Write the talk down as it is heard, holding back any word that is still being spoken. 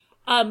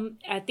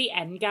At the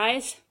end,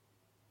 guys,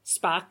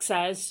 Spock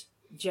says,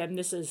 Jim,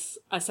 this is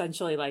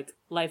essentially like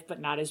life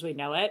but not as we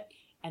know it.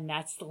 And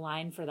that's the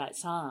line for that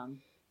song.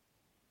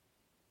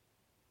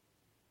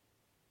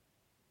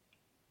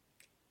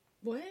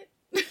 What?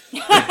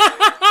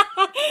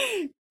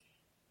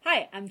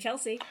 Hi, I'm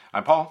Chelsea.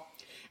 I'm Paul.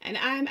 And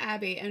I'm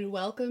Abby, and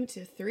welcome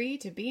to 3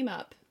 to Beam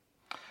Up.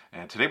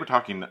 And today we're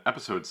talking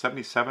episode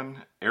 77,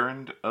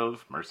 Errand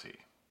of Mercy.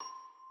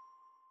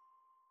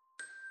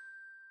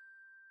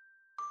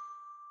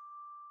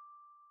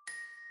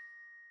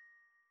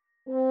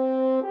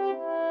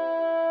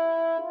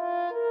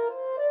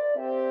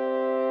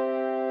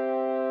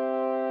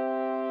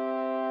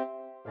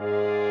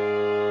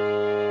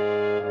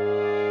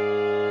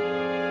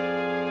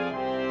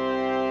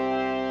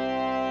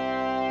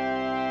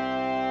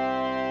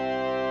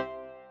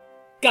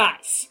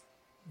 Guys,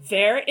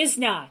 there is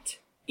not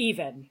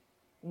even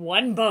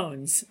one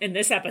bones in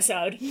this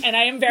episode, and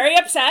I am very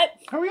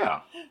upset. Oh, yeah.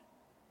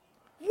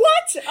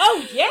 What?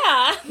 Oh,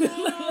 yeah.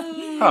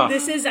 Huh.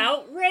 This is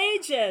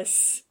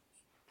outrageous.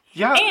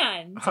 Yeah.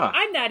 And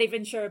I'm not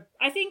even sure.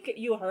 I think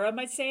Uhura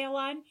might say a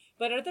line,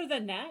 but other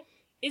than that,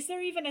 is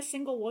there even a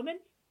single woman?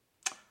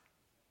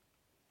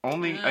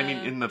 Only,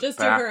 in the just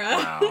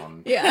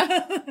background.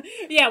 Yeah.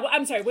 Yeah, well,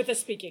 I'm sorry, with a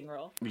speaking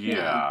role.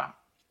 Yeah.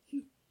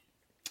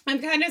 I'm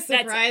kind of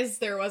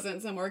surprised there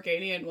wasn't some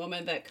Organian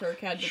woman that Kirk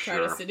had to try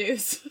to Sure.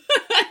 seduce.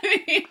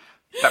 I mean,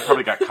 That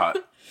probably got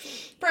cut.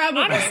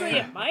 probably. Honestly,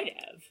 it might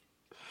have.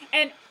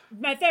 And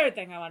my third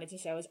thing I wanted to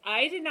say was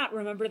I did not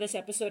remember this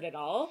episode at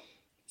all.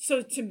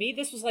 So to me,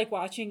 this was like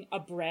watching a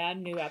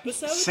brand new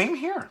episode. Same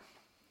here.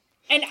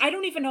 And I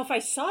don't even know if I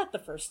saw it the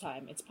first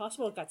time. It's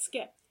possible it got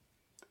skipped.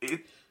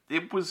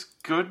 It was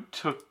good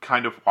to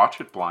kind of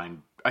watch it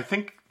blind. I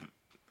think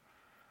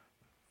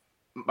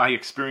my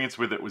experience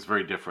with it was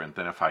very different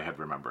than if I had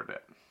remembered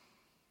it.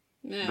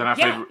 Yeah.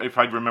 Than if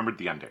I'd remembered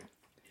the ending.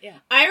 Yeah.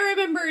 I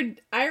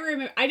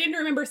didn't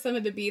remember some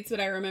of the beats, but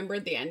I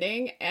remembered the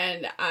ending,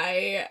 and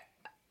I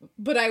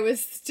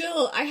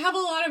have a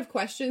lot of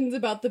questions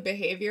about the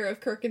behavior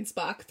of Kirk and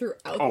Spock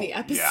throughout the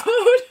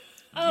episode.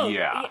 Oh,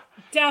 Yeah.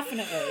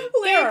 Definitely.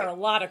 There are a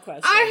lot of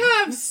questions.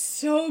 I have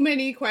so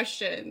many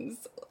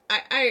questions.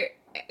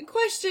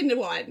 Question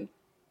one.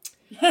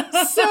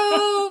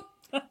 So,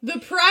 the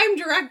Prime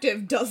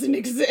Directive doesn't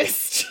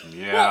exist.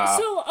 Yeah. Well,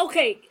 so,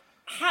 okay,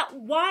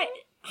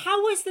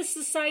 how was the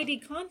society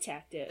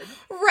contacted?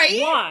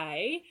 Right?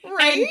 Why?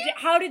 Right? And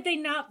how did they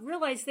not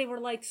realize they were,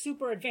 like,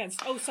 super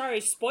advanced? Oh,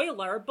 sorry,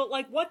 spoiler, but,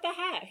 like, what the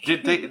heck?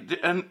 Did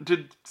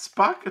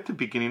Spock at the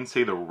beginning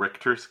say the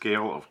Richter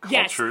scale of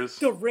cultures? Yes,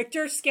 the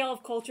Richter scale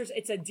of cultures,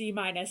 it's a D-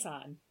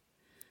 on.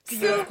 Do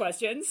you have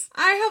questions?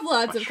 I have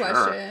lots of Sure.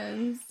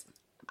 questions.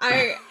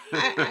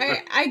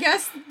 I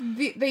guess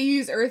they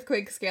use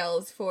earthquake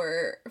scales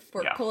for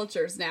Yeah.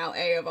 cultures now,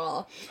 A of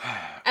all.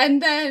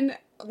 And then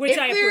Which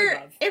I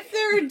approve of. If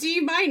they're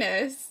D-,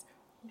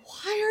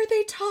 why are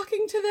they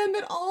talking to them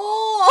at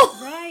all?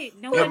 Right.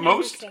 No Yeah, one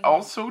most, understands.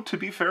 also, to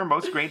be fair,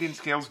 most grading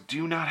scales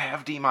do not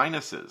have D-.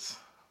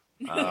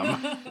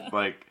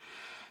 Like,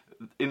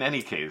 in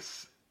any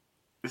case,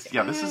 this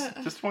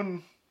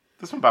one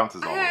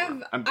bounces all over.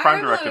 And I Prime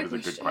have a lot Directive of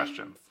is a good questions.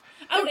 question.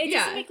 Oh, it yeah.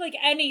 doesn't make, like,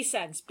 any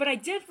sense. But I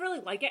did really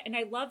like it, and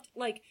I loved,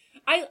 like,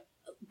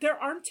 there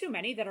aren't too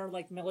many that are,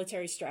 like,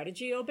 military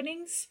strategy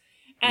openings.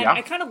 And Yeah.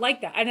 I kind of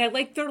like that. And I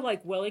like their,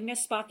 like,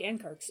 willingness, Spock and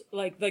Kirk's.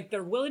 Like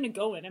they're willing to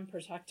go in and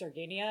protect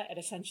Organia at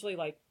essentially,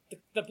 like,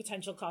 the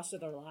potential cost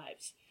of their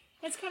lives.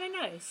 That's kind of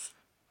nice.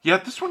 Yeah,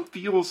 this one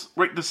feels,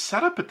 right, the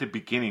setup at the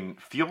beginning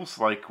feels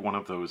like one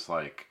of those,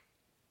 like,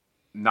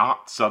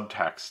 not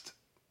subtext,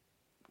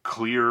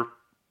 clear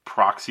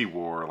proxy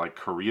war, like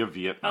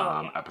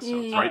Korea-Vietnam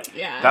episodes, right?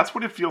 yeah. That's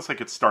what it feels like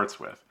it starts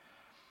with.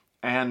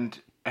 And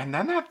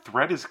then that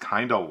thread is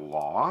kind of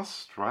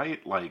lost,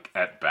 right? Like,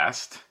 at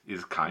best,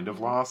 is kind of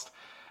lost.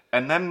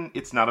 And then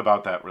it's not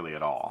about that really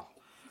at all.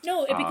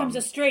 No, it becomes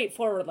a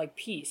straightforward, like,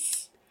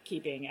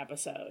 peacekeeping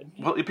episode.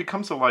 Well, it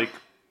becomes a, like,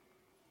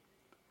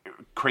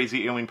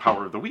 crazy alien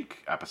power of the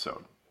week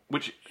episode,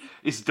 which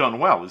is done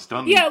well. Is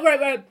done. Yeah,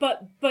 right.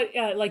 But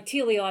like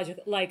teleologic,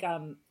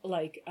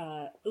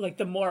 like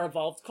the more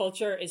evolved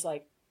culture is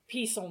like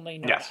peace only,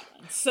 no Yes.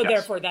 violence. So Yes.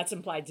 therefore, that's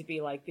implied to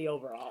be like the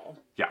overall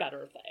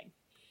better thing,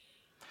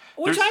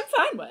 which There's-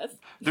 I'm fine with.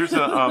 There's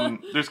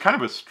there's kind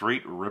of a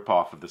straight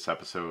ripoff of this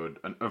episode,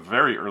 a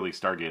very early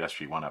Stargate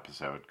SG-1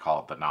 episode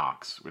called The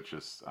Nox, which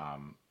is,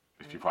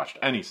 if you've watched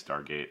any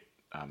Stargate,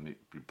 you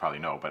probably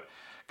know, but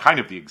kind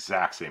of the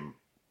exact same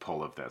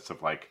pull of this,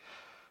 of like,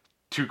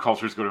 two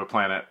cultures go to a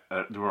planet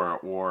who are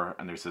at war,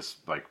 and there's this,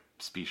 like,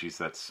 species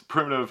that's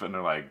primitive, and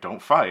they're like,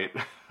 don't fight,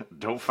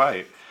 don't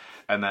fight.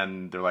 And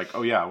then they're like,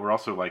 oh yeah, we're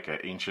also like an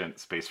ancient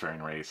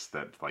spacefaring race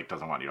that, like,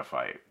 doesn't want you to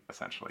fight,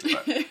 essentially.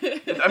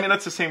 But I mean,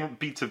 that's the same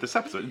beats of this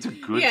episode. It's a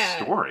good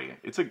story.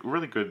 It's a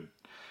really good,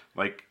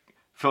 like,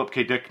 Philip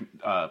K. Dick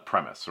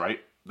premise, right?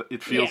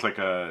 It feels like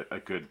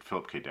a good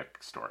Philip K.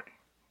 Dick story.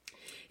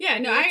 Yeah,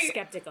 no, I'm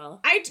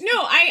skeptical.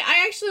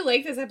 I actually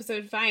like this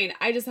episode fine.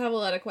 I just have a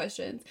lot of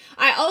questions.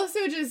 I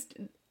also just,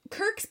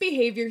 Kirk's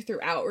behavior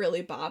throughout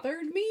really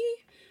bothered me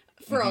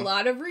for a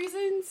lot of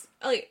reasons.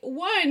 Like,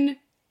 one,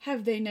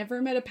 have they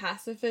never met a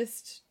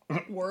pacifist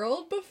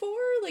world before?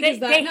 Like, is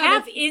that they not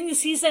have in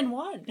season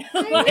 1.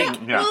 Like,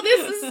 Yeah. well,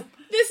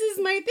 this is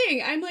my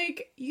thing. I'm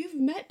like, you've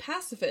met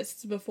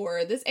pacifists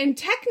before this, and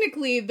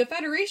technically the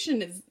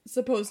Federation is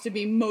supposed to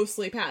be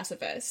mostly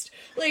pacifist.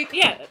 Like,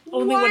 Yeah,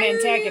 only why when are you-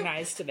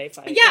 antagonized do they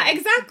fight. Yeah,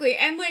 exactly.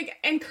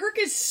 And Kirk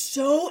is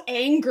so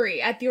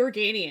angry at the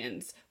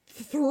Organians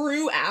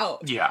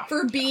throughout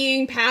for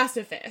being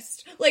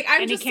pacifist. Like,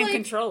 I'm and just he can't like,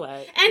 control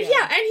it. and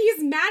and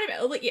he's mad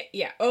about it. Like,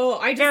 yeah. Oh,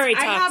 I Very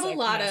have a toxic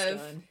lot masculine.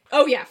 of.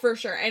 Oh yeah, for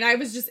sure. And I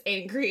was just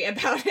angry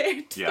about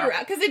it Yeah.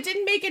 throughout because it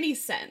didn't make any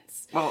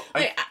sense. Well,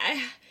 Like,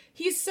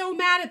 he's so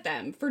mad at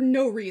them for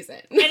no reason.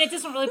 And it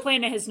doesn't really play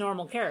into his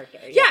normal character.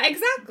 Yeah,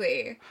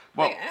 exactly.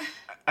 Well, Like,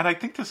 and I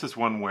think this is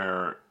one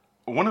where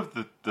one of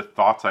the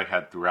thoughts I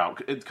had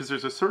throughout, because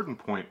there's a certain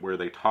point where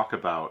they talk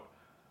about,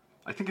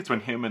 I think it's when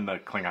him and the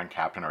Klingon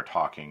captain are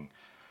talking,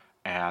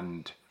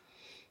 and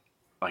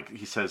like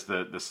he says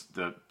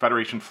the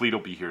Federation fleet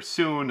will be here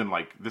soon, and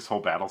like this whole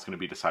battle's going to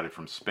be decided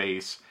from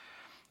space,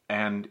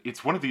 and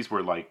it's one of these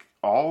where like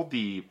all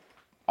the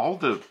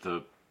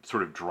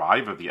sort of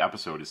drive of the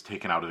episode is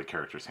taken out of the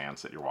characters'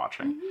 hands that you're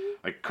watching.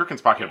 Like Kirk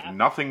and Spock have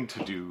nothing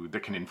to do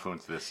that can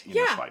influence this in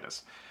the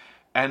slightest,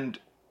 and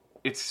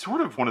it's sort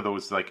of one of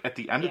those, like, at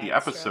the end of the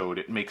episode,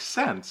 it makes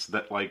sense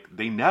that, like,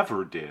 they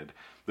never did.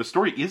 The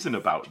story isn't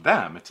about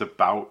them. It's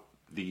about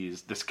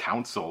this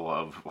council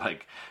of,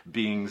 like,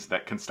 beings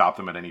that can stop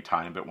them at any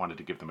time but wanted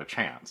to give them a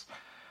chance.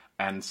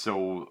 And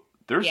so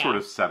they're sort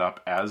of set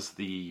up as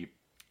the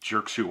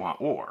jerks who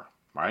want war,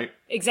 right?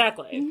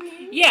 Exactly.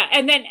 Yeah,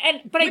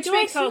 but I Which do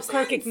like makes how no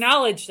Kirk sense.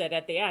 acknowledged it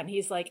at the end.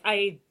 He's like,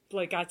 I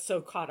got so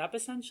caught up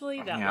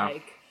essentially that Yeah.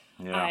 like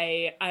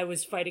I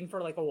was fighting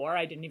for like a war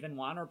I didn't even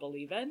want or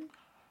believe in.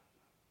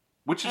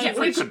 Which is a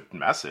pretty good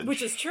message.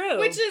 Which is true.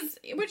 which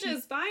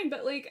is fine,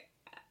 but like,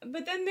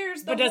 but then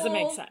there's the but doesn't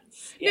whole- make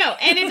sense. No,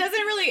 and it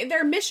doesn't really.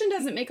 Their mission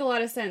doesn't make a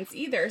lot of sense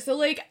either. So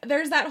like,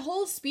 there's that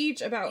whole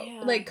speech about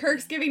like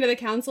Kirk's giving to the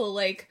council,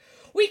 like,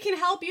 we can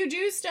help you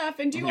do stuff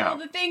and do all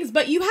the things,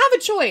 but you have a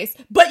choice.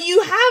 But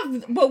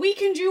we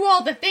can do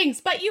all the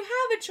things, but you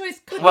have a choice.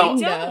 Well-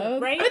 They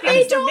don't, right? But Because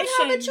they the don't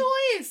have a mission-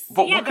 choice.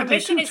 But yeah, what the could they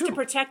mission do, is to too?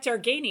 protect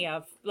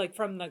Organia, like,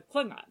 from the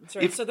Klingons,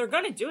 right? So they're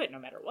going to do it no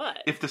matter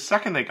what. If the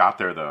second they got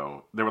there,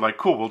 though, they were like,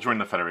 cool, we'll join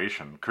the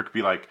Federation, Kirk would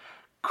be like,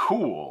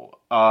 cool,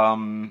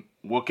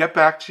 we'll get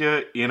back to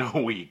you in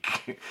a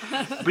week.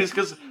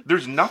 Because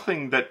there's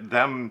nothing that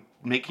them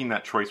making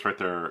that choice right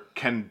there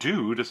can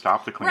do to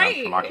stop the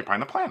Klingons from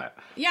occupying the planet.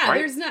 Yeah, right?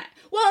 there's not.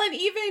 Well, and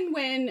even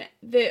when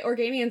the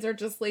Organians are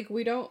just like,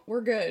 we're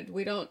good.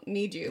 We don't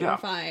need you. Yeah. We're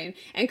fine.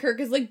 And Kirk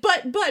is like,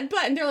 but,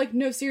 and they're like,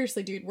 no,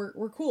 seriously, dude,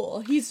 we're cool.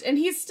 He's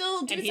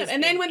still doing stuff.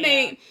 And then when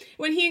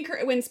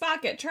when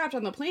Spock get trapped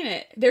on the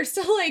planet, they're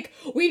still like,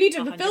 we need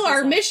to fulfill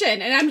our 100%.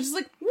 mission. And I'm just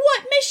like,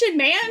 what mission,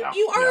 man? Yeah,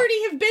 You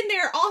already have been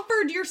there,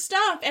 offered your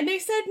stuff, and they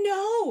said,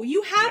 no,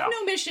 you have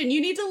no mission.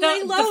 You need to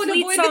lay low and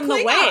fleet's avoid the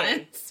on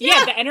Klingons.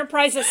 Yeah, the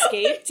Enterprise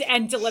escaped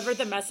and delivered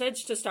the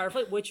message to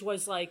Starfleet, which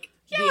was like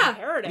the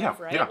imperative,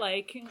 right? Yeah.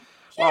 Like,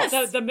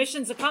 Yes. the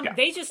mission's accomplished.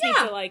 Yeah. They just need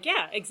to like,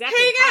 exactly.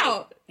 Hang Hi.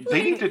 out.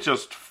 They need to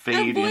just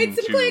fade Avoid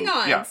into... some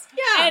Klingons.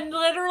 Yeah. And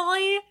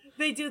literally,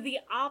 they do the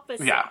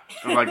opposite. Yeah.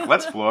 They're like,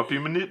 let's blow up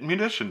your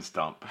munitions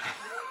dump.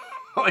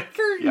 like,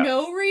 For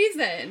no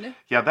reason.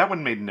 Yeah, that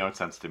one made no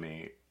sense to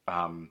me.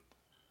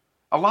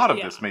 A lot of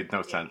this made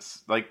no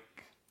sense. Like,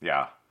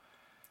 yeah.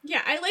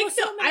 Yeah, I like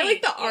so I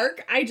like the many-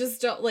 arc. I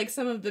just don't like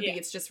some of the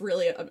beats. Just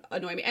really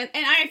annoy me, and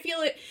I feel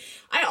it.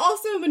 I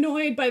also am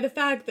annoyed by the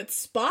fact that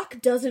Spock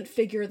doesn't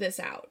figure this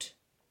out.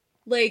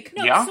 Like,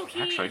 No, Yeah, so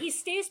actually. he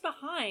stays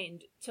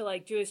behind to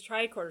like do his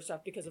tricorder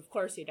stuff because of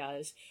course he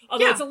does.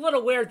 Although it's a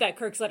little weird that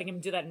Kirk's letting him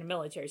do that in a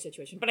military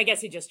situation, but I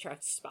guess he just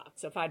trusts Spock,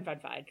 so fine. well,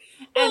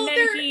 And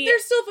then they're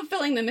still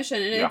fulfilling the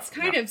mission, and Yeah, it's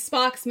kind of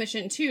Spock's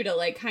mission too to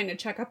like kind of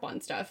check up on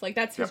stuff. Like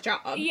that's his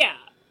job.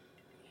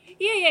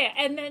 Yeah,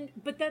 and then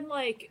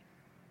like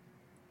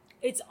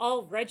it's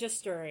all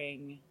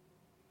registering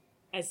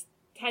as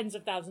tens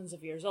of thousands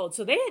of years old.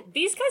 So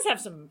these guys have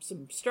some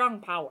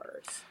strong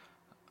powers.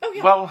 Oh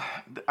yeah. Well,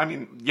 I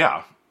mean,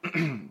 yeah.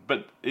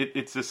 but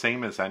it's the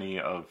same as any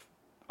of...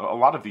 A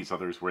lot of these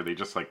others where they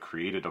just, like,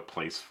 created a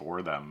place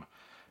for them.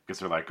 Because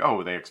they're like,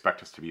 oh, they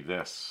expect us to be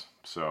this.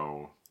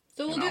 So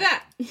we'll do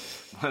that.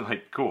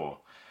 like, cool.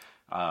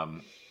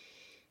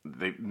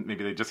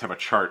 Maybe they just have a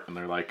chart and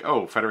they're like,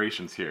 oh,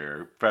 Federation's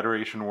here.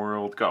 Federation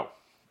world, go.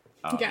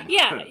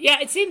 Yeah,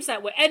 it seems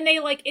that way. And they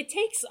like it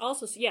takes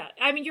also. Yeah,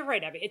 I mean you're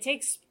right, Abby. It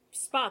takes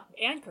Spock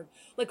and Kirk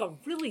like a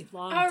really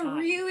long time. A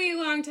really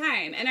long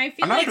time, and I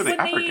feel I'm not like sure they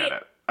when ever they- get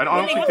it. I don't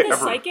When they think have they the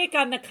ever... psychic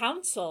on the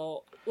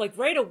council, like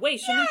right away,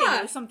 shouldn't they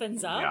know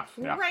something's up?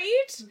 Yeah.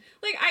 right?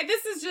 Like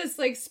this is just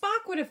like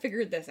Spock would have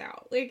figured this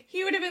out. Like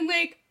he would have been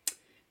like,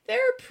 they're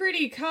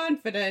pretty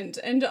confident,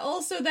 and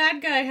also that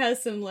guy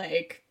has some,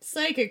 like,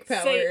 psychic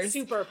powers.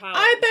 Superpowers.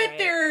 I bet right?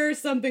 there's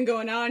something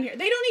going on here.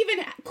 They don't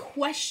even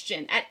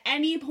question at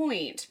any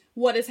point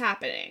what is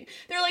happening.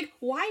 They're like,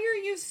 why are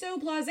you so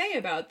blasé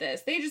about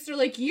this? They just are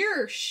like,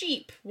 you're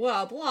sheep,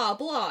 blah, blah,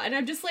 blah. And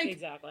I'm just like,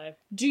 exactly.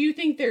 do you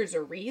think there's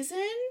a reason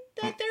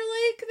that they're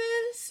like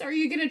this? Are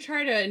you gonna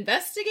try to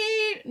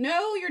investigate?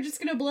 No, you're just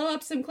gonna blow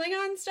up some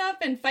Klingon stuff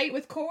and fight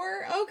with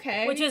Kor?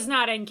 Okay. Which is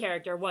not in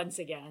character once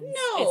again.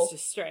 No. It's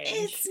just strange.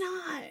 It's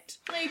not.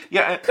 Like,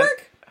 Yeah,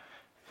 Kirk.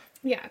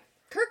 Yeah.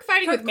 Kirk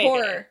fighting Kirk with maybe.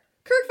 Kor.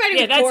 Kirk fighting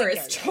Yeah, with that's Kor a is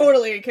character.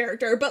 totally a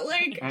character, but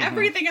like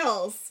everything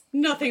else,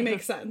 nothing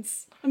makes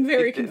sense. I'm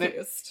very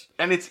confused.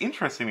 And it's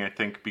interesting, I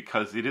think,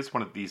 because it is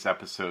one of these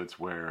episodes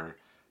where,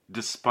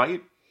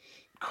 despite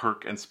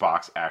Kirk and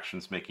Spock's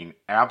actions making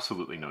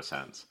absolutely no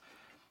sense,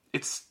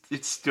 it's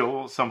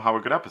still somehow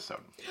a good episode.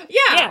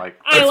 Yeah, Like,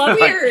 I love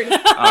like, weird.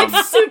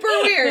 It's super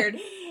weird.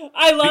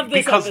 I love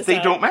this because episode.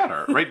 they don't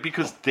matter, right?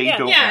 Because they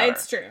don't Yeah, matter.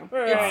 it's true.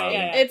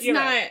 Right, It's you're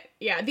not. right.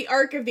 Yeah, the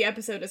arc of the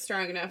episode is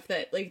strong enough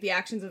that like the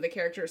actions of the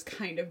characters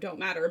kind of don't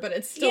matter, but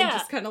it's still Yeah.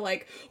 just kind of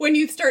like when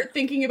you start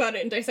thinking about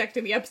it and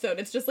dissecting the episode,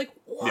 it's just like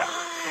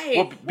why?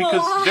 Well,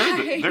 because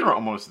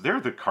Why?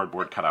 they're the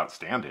cardboard cutout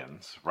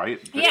stand-ins, right?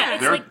 Yeah,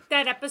 it's They're- like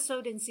that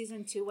episode in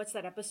season 2. What's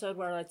that episode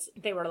where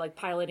they were like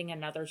piloting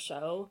another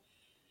show,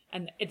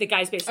 and the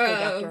guy's basically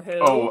Doctor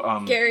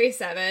Who. Gary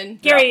Seven.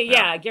 Gary,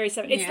 yeah. Gary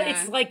Seven. It's Yeah.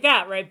 it's like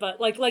that, right? But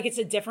like it's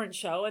a different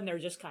show, and they're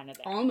just kind of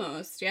there.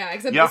 Almost, yeah.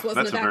 Except Yeah, this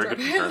wasn't that's a a very backdrop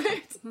good comparison.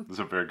 highlight. That's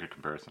a very good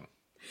comparison.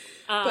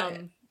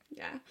 But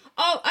yeah.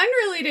 Oh,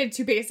 unrelated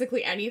to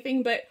basically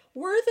anything, but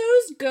were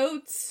those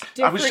goats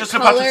different I was just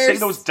colors? about to say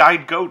those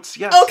dyed goats.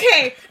 Yes.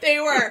 Okay, they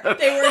were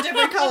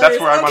different colors. That's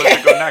where I wanted to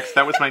Okay. go next.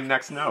 That was my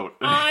next note.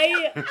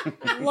 I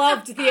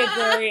loved the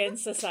Agrarian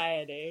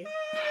Society.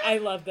 I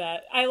love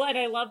that. I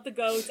love the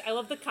goats. I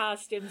love the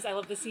costumes. I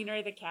love the scenery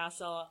of the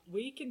castle.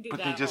 We can do But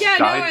they that. just Yeah,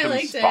 no, dyed I them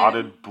liked it.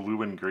 spotted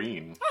blue and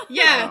green.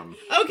 Yeah.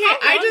 Okay, How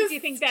I long just do you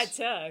think that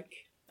took?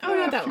 Oh,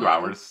 not a that few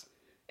long. hours.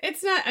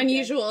 It's not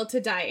unusual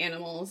to dye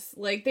animals.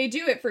 Like they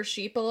do it for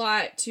sheep a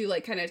lot to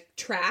like kind of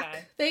track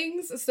Okay.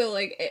 things. So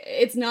like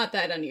it's not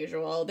that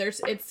unusual.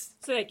 It's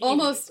So like,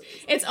 almost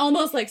it's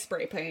almost like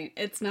spray paint.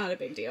 It's not a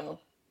big deal.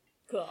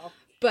 cool.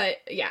 But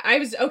yeah, I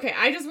was okay.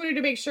 I just wanted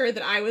to make sure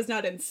that I was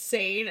not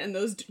insane and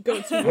those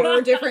goats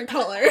were different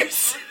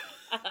colors.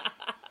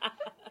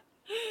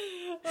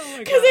 Oh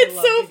Because it's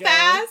so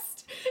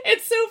fast.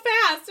 It's so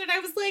fast. And I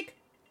was like,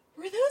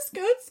 were those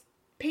goats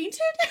painted?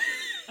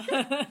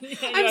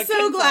 I'm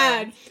so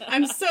glad.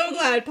 I'm so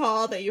glad,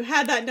 Paul, that you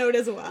had that note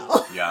as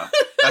well. Yeah,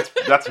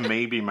 that's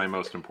maybe my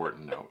most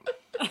important note.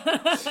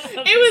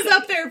 It was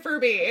up there for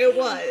me.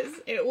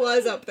 It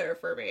was up there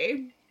for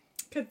me.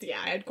 Because, yeah,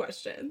 I had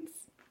questions.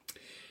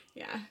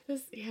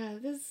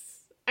 This.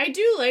 I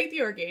do like the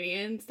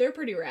Organians. They're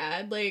pretty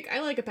rad. Like, I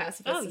like a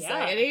pacifist Oh, yeah.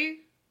 society.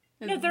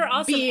 No, they're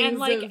awesome. Beings And,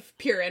 like- of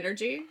pure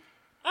energy.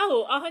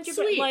 Oh, 100%.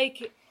 Sweet.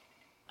 Like,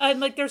 and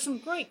like, there's some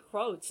great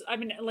quotes. I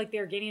mean, like the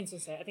Organians will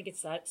say, I think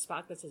it's that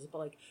Spock that says it, but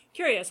like,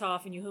 curious how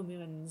often you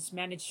humans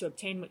manage to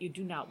obtain what you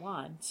do not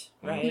want,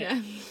 right?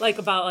 Yeah. Like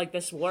about like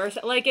this war.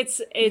 Like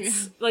it's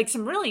like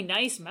some really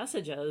nice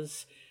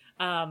messages.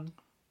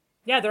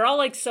 Yeah, they're all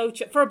like so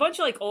for a bunch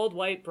of like old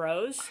white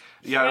bros.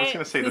 Yeah, I was right?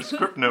 going to say the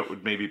script note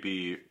would maybe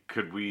be,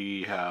 could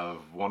we have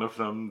one of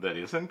them that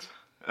isn't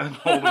an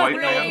old white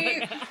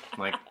man?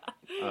 Like,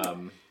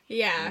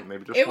 Yeah,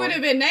 maybe just it one. would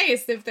have been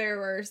nice if there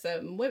were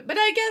some, but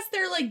I guess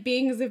they're like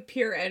beings of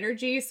pure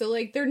energy, so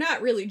like they're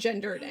not really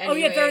gendered anyway. Oh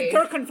yeah,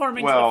 they're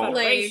conforming Well- to the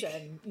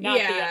Federation, Like, not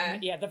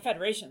yeah. the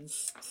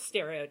Federation's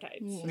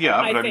stereotypes. yeah,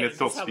 but I mean, think it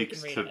still is how we speaks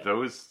can read to it.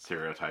 those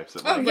stereotypes.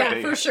 That, Oh like, yeah,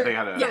 they, for sure. They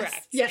had a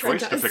yes, yes, it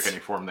choice to does. pick any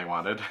form they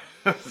wanted.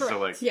 So,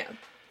 like, Yeah,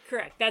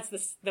 Correct. That's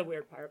the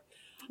weird part.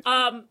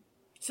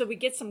 So we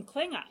get some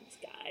Klingons,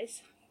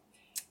 guys,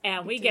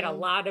 and we get a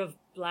lot of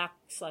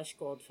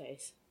black/gold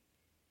face.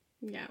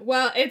 yeah.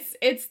 Well,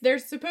 it's they're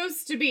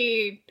supposed to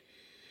be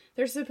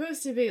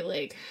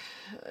like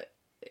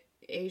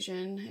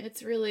Asian.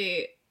 It's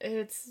really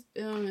it's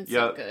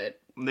not good.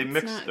 they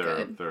mix not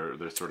their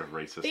good. sort of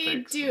racist They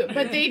takes. do,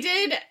 but they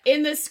did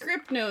in the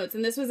script notes,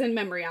 and this was in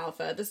Memory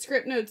Alpha. The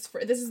script notes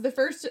for this is the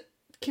first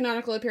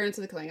canonical appearance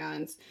of the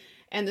Klingons,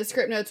 and the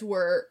script notes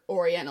were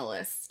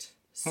Orientalist.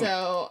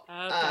 So,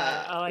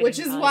 I which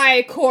didn't is realize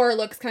why Kor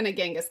looks kind of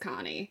Genghis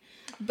Khan-y,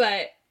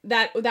 but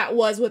that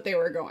was what they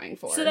were going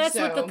for. So that's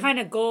what the kind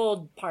of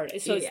gold part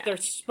is. So Yeah. they're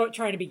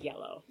trying to be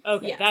yellow.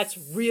 Okay, Yes. that's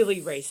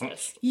really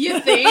racist. You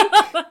think?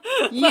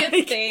 You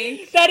Like,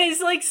 think? that is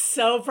like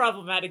so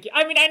problematic.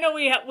 I mean, I know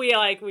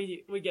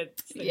we get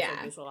things Yeah.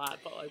 like this a lot,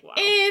 but like wow.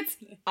 It's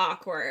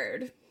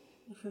awkward.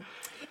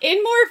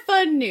 In more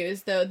fun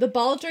news, though, the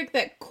baldric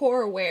that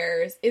Kor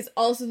wears is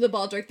also the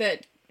baldric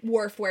that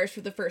Worf wears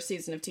for the first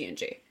season of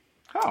TNG.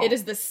 Oh, It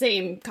is the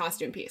same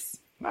costume piece.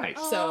 nice.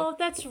 Oh,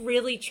 that's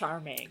really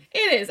charming.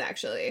 It is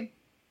actually.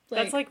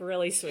 That's like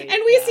really sweet.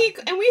 and we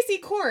yeah. see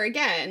Kor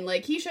again.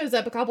 Like he shows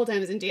up a couple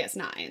times in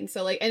DS9.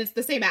 So like, and it's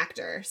the same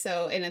actor.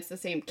 So and it's the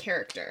same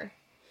character.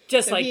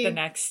 just so like he- the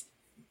next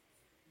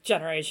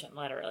generation,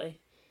 literally.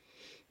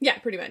 Yeah,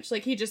 pretty much.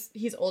 Like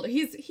he's older.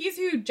 He's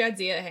who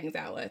Jadzia hangs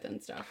out with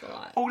and stuff a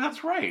lot. Oh,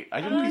 that's right.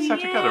 I didn't piece that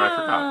together. I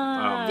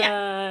forgot.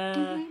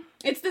 Yeah.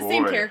 It's the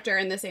same character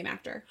and the same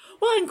actor.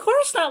 Well, and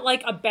Kor's not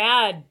like a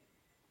bad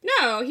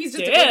No, he's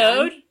just dude. a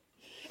Klingon.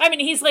 I mean,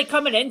 he's like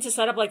coming in to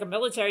set up like a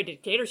military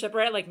dictatorship,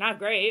 right? Like, not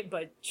great,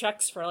 but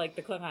checks for like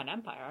the Klingon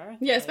Empire.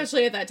 Yeah, like,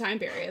 especially at that time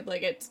period.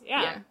 Like it's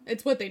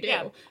it's what they do.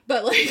 Yeah.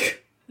 But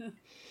like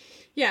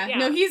Yeah.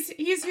 no,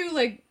 he's who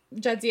like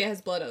Jadzia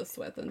has blood oaths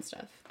with and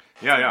stuff.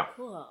 Yeah.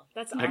 Cool.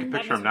 That's I can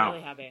picture him now.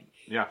 really happy.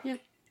 Yeah. Yeah.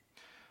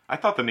 I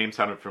thought the name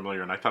sounded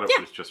familiar, and I thought it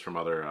was just from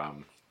other.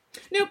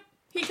 Nope.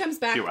 He comes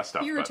back. TOS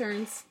stuff, he but-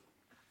 returns.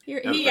 He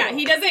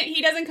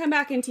doesn't come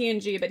back in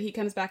TNG, but he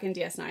comes back in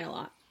DS9 a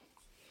lot.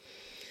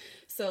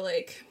 So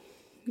like,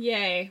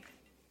 yay.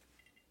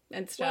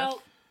 And stuff.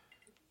 Well,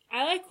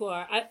 I like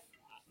Kor.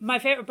 My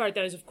favorite part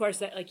though is of course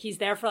that like he's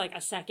there for like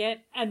a second,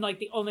 and like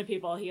the only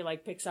people he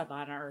like picks up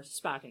on are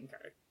Spock and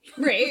Kirk.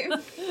 Right.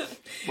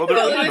 Well, they're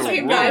Well, in the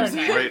same room,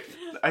 vibes. right?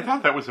 I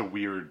thought that was a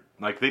weird.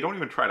 Like they don't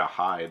even try to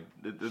hide.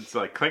 It's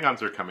like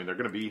Klingons are coming. They're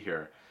going to be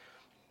here.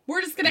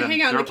 We're just gonna Then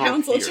hang out in the they're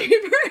both council here.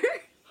 chamber.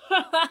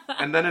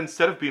 And then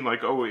instead of being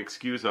like, "Oh,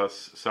 excuse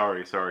us,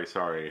 sorry,"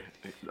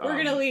 We're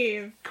gonna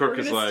leave. Kirk We're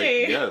is gonna like,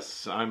 stay.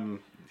 "Yes, I'm. Here.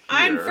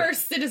 I'm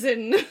first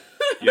citizen.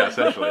 Yeah,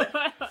 essentially.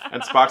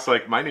 And Spock's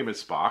like, "My name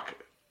is Spock."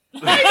 I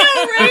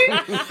know,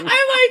 right?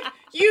 I'm like,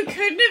 you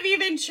couldn't have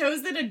even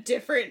chosen a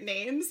different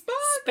name,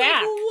 Spock.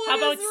 Spack. Like, what How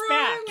about is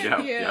wrong Spack?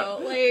 with you? Yeah.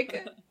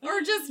 Like,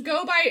 or just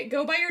go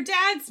by your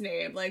dad's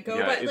name. Like,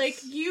 Yeah, by it's- like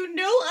you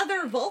know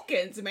other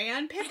Vulcans,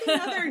 man. Pick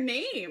another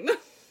name.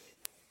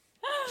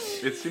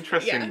 It's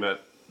interesting Yeah.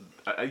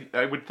 that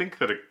I would think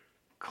that a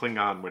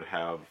Klingon would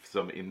have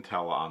some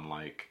intel on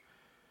like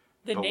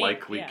the name,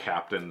 likely yeah.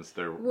 captains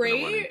they're gonna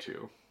Right? run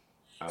into.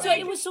 So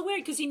it was so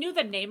weird because he knew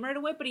the name right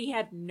away, but he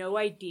had no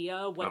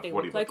idea what Of they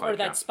what he looked like, looked or like,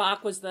 that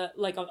Spock was the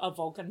like a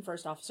Vulcan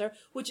first officer,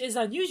 which is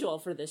unusual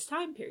for this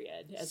time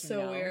period. As we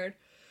So know. weird.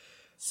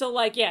 So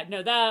like,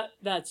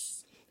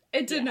 that's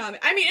It did not.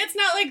 I mean, it's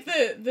not like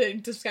the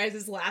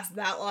disguises last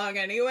that long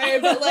anyway.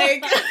 But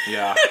like,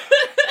 Yeah.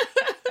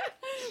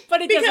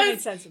 but it doesn't Because- make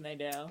sense when they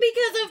do.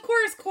 because of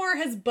course, Kor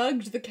has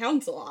bugged the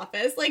council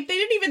office. Like, they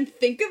didn't even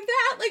think of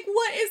that. Like,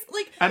 what is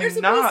like? And they're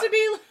supposed not- to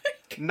be like.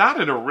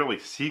 Not in a really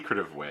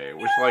secretive way,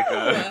 with like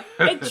a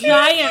A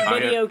giant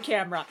video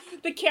camera.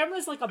 The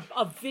camera's like a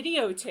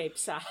videotape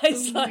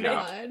size. Like,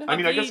 yeah. God. I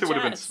mean, I guess it would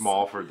have been VHS.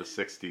 small for the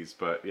 '60s,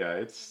 but yeah,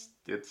 it's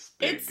big.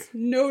 It's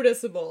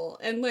noticeable.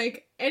 And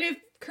like, and if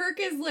Kirk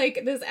is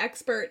like this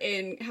expert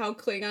in how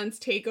Klingons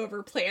take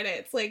over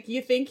planets, like,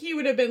 you think he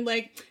would have been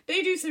like,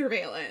 they do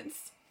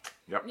surveillance.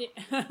 Yep.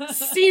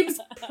 Seems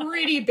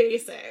pretty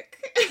basic.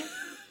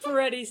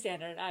 Pretty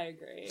standard. I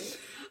agree.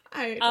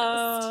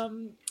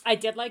 I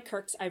did like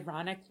Kirk's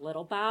ironic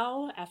little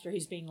bow after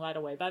he's being led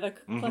away by the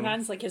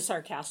Klingons, like his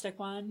sarcastic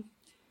one.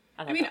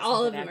 I mean,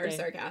 all of them are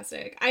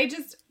sarcastic.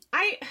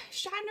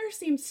 Shatner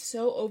seems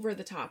so over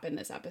the top in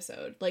this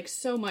episode. Like,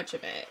 so much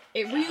of it.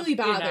 It really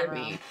bothered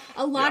me.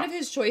 A lot of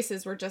his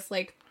choices were just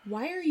like,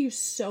 why are you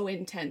so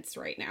intense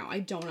right now? I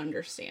don't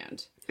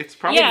understand. It's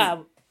probably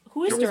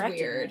Who is It was directing?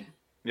 weird. it?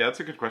 Yeah,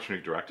 that's a good question.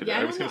 Who directed Yeah, it?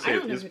 I I was don't going to know- I say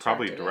don't it know is who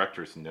probably directed it.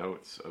 director's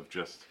notes of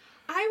just.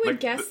 I would Like,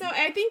 guess so.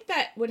 I think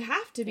that would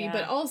have to be, Yeah.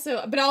 but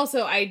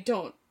also I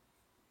don't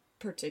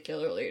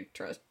particularly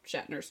trust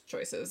Shatner's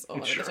choices a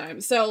lot Sure. of the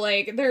time. So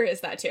like there is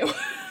that too.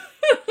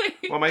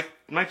 Well,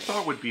 my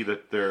thought would be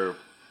that they're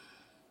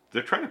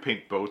trying to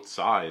paint both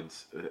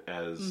sides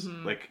as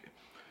like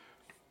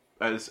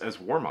as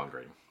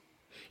warmongering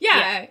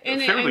yeah,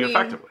 and fairly I mean,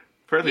 effectively.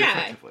 Fairly yeah,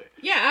 effectively.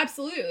 yeah,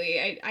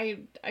 absolutely.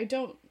 I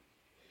don't.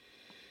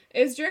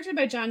 It's directed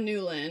by John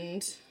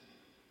Newland,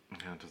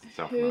 Yeah, it doesn't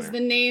sound whose familiar. the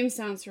name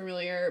sounds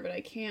familiar, but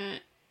I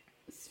can't.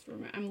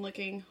 I'm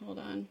looking. Hold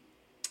on.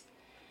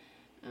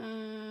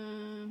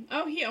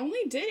 Oh, he only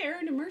did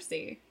Errand of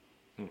Mercy.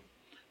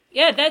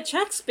 Yeah, that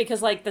checks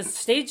because like the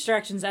stage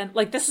directions and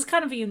like this is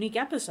kind of a unique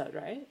episode,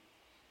 right?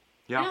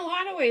 In a Yeah.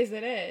 lot of ways,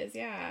 it is.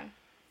 Yeah.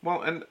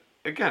 Well, and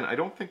again, I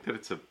don't think that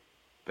it's a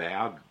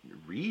bad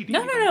read.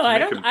 No, even, no, no. to I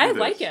make don't. him do I this.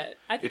 like it.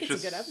 I think It's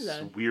it's a just good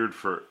episode. weird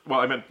for. Well,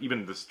 I meant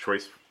even this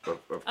choice of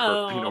Kirk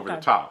being over okay.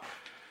 the top.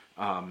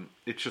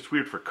 It's just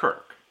weird for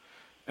Kirk.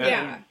 And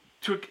Yeah.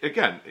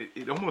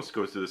 It almost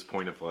goes to this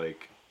point of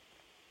like,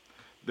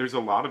 there's a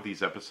lot of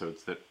these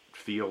episodes that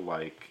feel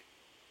like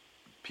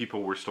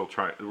people were still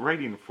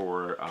writing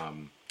for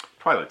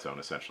Twilight Zone,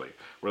 essentially,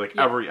 where like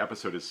every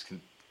episode is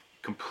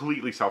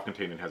completely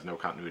self-contained and has no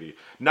continuity,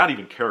 not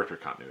even character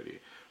continuity,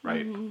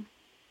 right?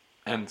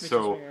 And Which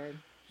so is weird.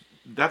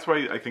 that's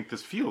why I think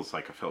this feels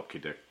like a Philip K.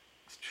 Dick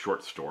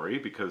short story,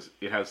 because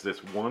it has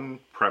this one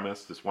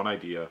premise, this one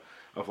idea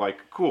of like,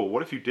 cool,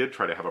 what if you did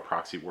try to have a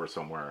proxy war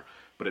somewhere,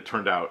 but it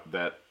turned out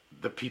that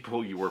the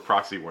people you were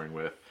proxy warring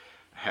with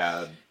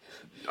had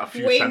a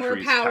few Way more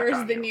centuries tacked powers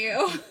on than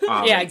you.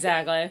 Yeah,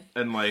 exactly.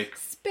 And like,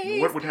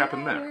 Space what would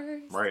happen there,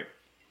 powers.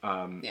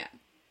 right? Yeah.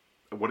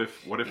 what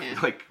if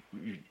like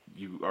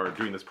you are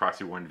doing this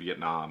proxy war in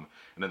Vietnam,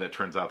 and then it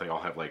turns out they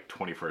all have like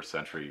 21st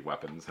century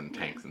weapons and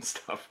tanks and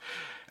stuff,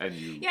 and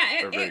you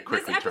are very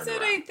quickly this episode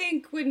turned around. I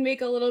think would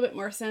make a little bit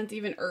more sense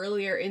even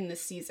earlier in the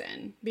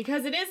season,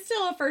 because it is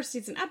still a first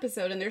season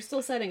episode and they're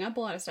still setting up a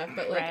lot of stuff,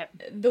 but like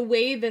the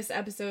way this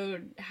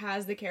episode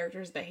has the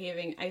characters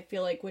behaving, I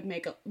feel like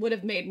would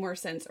have made more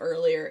sense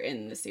earlier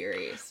in the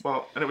series.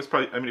 Well, and it was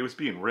probably, I mean, it was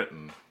being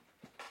written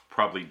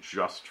probably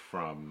just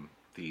from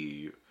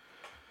the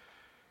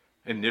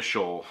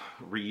initial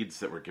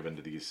reads that were given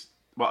to these.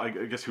 Well, I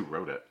guess who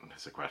wrote it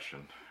is a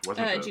question. It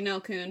wasn't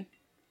Janelle Kuhn.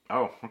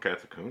 Oh, okay,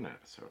 it's a Kuhn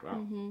episode. Wow.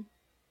 Mm-hmm.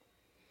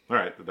 All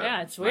right.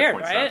 It's weird,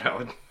 right?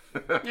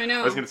 I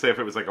know. I was going to say if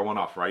it was like a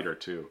one-off writer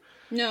too.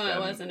 No, it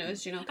wasn't. It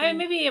was Janelle Kuhn. I mean,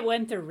 maybe it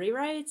went through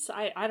rewrites.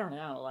 I don't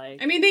know.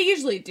 Like, I mean, they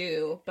usually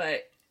do,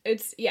 but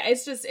it's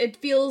just it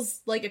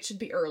feels like it should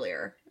be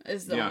earlier.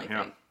 Is the only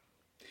thing.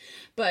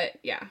 But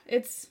yeah,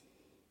 it's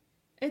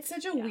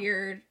such a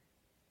weird.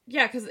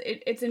 Yeah, because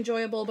it's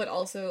enjoyable, but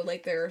also,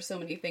 like, there are so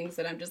many things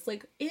that I'm just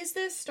like, is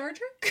this Star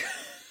Trek?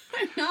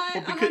 I'm not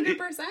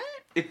 100%.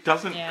 It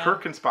doesn't,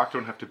 Kirk and Spock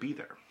don't have to be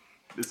there.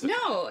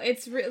 No,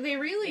 they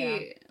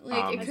really,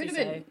 like, it could have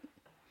been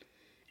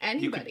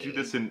anybody. You could do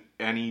this in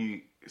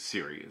any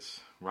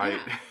series, right?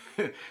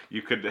 Yeah.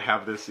 You could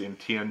have this in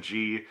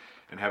TNG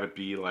and have it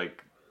be,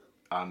 like,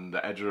 on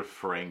the edge of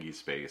Ferengi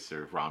space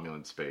or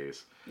Romulan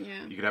space.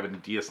 Yeah. You could have it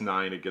in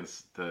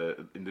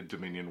DS9 in the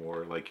Dominion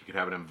War. Like you could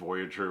have it in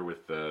Voyager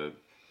with the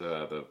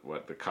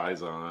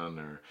Kaizen,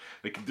 or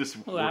like this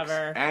works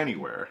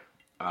anywhere.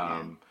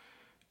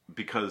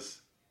 Because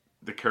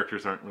the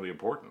characters aren't really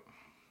important.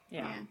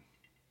 Yeah.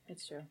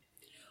 It's true.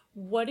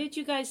 What did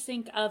you guys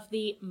think of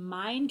the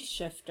Mind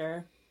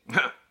Shifter?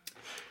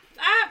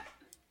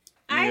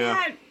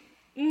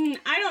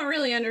 I don't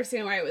really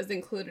understand why it was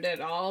included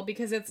at all,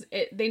 because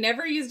they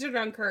never used it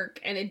on Kirk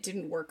and it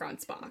didn't work on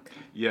Spock.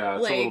 Yeah,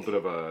 it's a little bit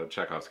of a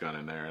Chekhov's gun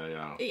in there,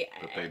 that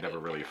they never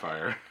really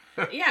fire.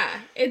 Yeah,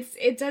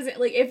 it doesn't,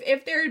 like,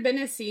 if there had been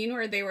a scene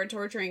where they were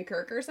torturing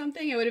Kirk or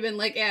something, it would have been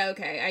like, yeah,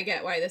 okay, I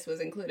get why this was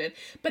included.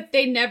 But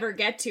they never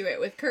get to it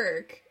with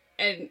Kirk,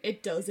 and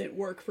it doesn't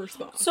work for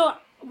Spock. So,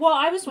 well,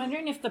 I was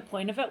wondering if the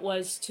point of it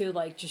was to,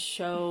 like, just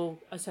show,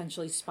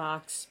 essentially,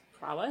 Spock's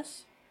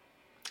prowess.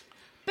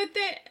 But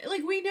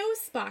we know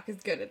Spock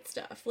is good at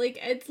stuff. Like,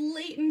 it's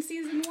late in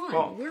season 1.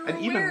 Well, we're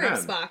aware of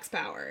Spock's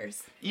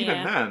powers.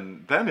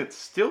 Even then it's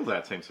still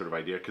that same sort of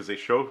idea, because they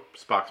show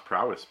Spock's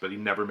prowess, but he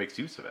never makes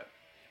use of it.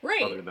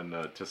 Right. Other than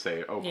to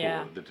say, oh, cool,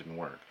 that didn't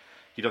work.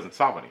 He doesn't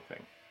solve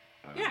anything.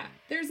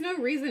 There's no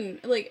reason,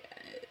 like,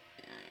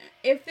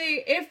 if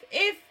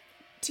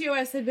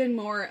TOS had been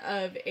more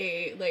of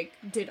a, like,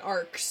 did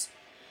arcs,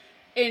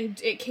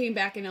 and it came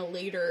back in a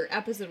later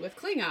episode with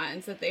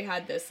Klingons that they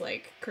had this,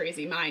 like,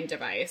 crazy mind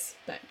device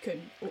that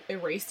could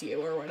erase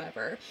you or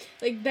whatever.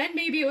 Like, then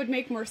maybe it would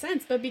make more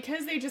sense. But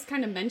because they just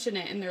kind of mention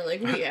it and they're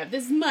like, we have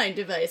this mind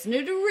device and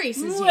it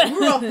erases you.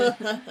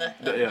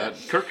 Yeah,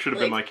 Kirk should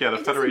have been like, the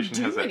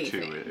Federation has that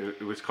too.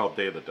 It was called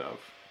Day of the Dove.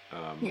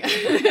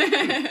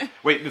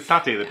 Wait, it's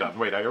not Day of the Dove.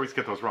 Wait, I always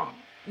get those wrong.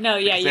 No,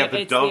 it's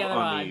the other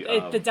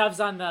one. The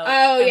dove's on the...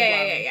 Oh,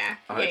 yeah.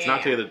 It's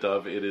not Day of the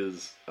Dove, it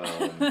is...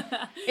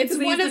 it's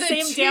one of the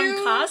same two...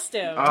 damn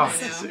costume.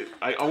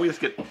 I always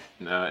get...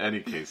 any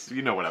case,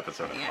 you know what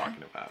episode I'm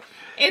talking about.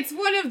 It's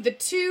one of the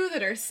two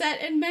that are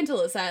set in mental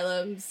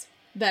asylums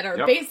that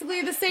are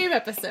basically the same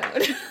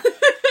episode.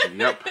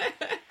 Yep.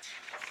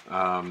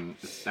 And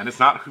it's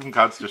not Whom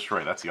Gods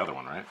Destroy, that's the other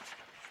one, right?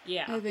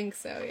 Yeah. I think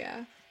so,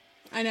 yeah.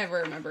 I never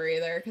remember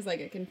either, because I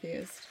get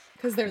confused.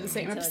 Because they're the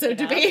same episode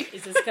to me.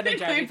 Is this going to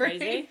drive you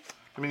crazy?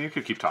 I mean, you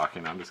could keep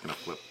talking. I'm just going to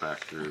flip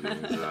back through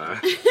these.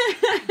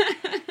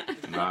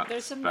 Not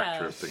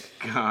Spectre of the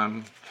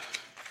Gun.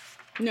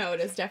 No,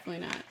 it is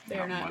definitely not.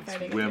 They're not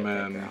fighting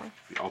women.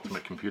 The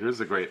Ultimate Computers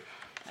are great.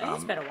 I think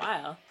it's been a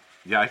while.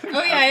 Yeah, I think.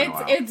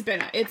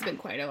 It's been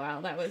quite a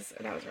while. That was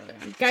really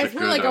fun. Guys,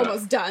 we're like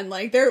almost done.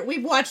 Like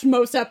we've watched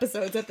most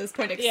episodes at this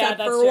point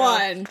except for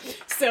one.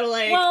 So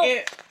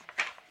like,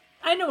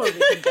 I know where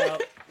we can go.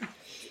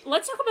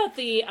 Let's talk about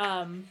the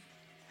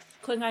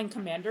Klingon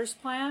commander's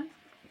plan.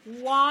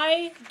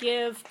 Why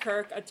give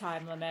Kirk a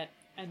time limit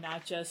and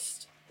not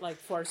just, like,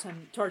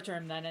 torture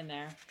him then and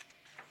there?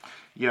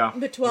 Yeah.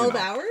 The 12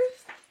 hours?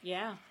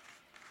 Yeah.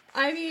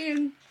 I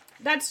mean,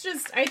 I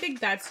think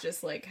that's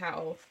just, like,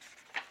 how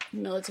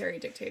military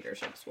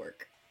dictatorships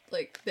work.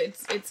 Like,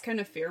 it's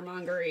kind of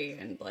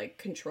fear-mongery and, like,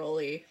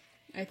 control-y.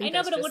 I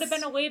know, but it would have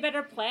been a way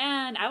better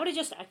plan. I would have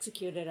just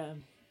executed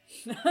him.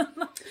 Well,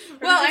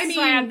 I mean,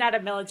 I'm not a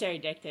military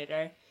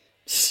dictator.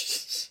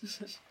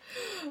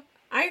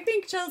 I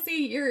think, Chelsea,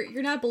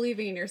 you're not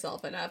believing in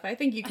yourself enough. I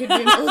think you could be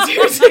a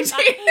military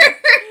dictator.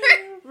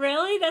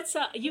 Really?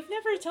 You've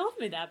never told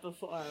me that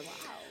before.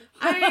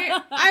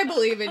 Wow. I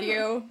believe in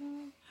you.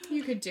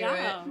 You could do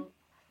it.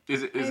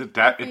 Is it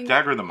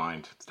Dagger the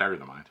Mind? It's Dagger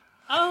the Mind.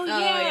 Oh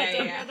yeah.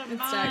 Dagger the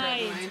It's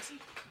Dagger the Mind.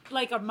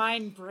 Like a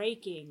mind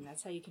breaking.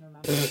 That's how you can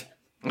remember it.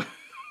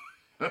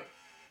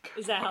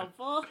 Is that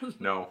helpful?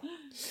 No.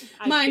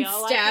 Mind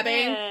feel like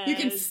stabbing. it You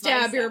can is.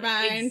 stab your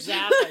Mind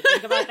stabbing. mind. Exactly.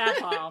 Think about that,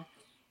 Paul.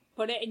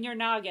 Put it in your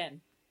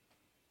noggin.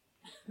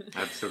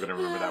 I'm still going to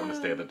remember that one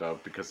to Day of the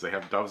Dove because they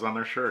have doves on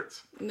their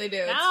shirts. They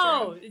do.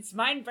 No, it's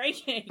mind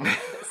breaking.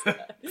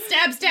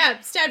 Stab,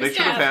 stab, stab,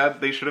 stab.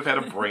 They should have had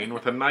a brain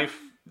with a knife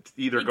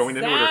either going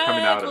into it or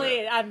coming out of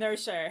it. On their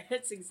shirt.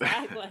 It's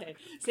exactly.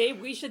 See,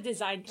 we should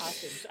design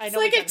costumes. I know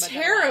It's like a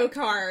tarot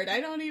card. I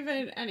don't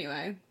even.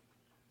 Anyway.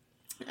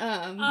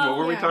 What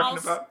were we talking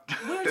about?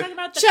 We were talking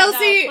about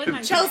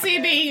Chelsea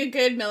being a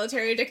good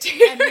military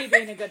dictator. And me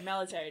being a good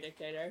military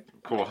dictator.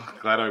 Cool.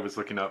 Glad I was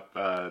looking up.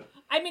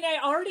 I mean, I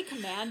already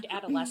command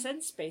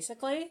adolescents,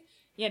 basically.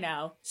 You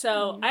know,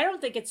 so I don't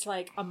think it's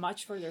like a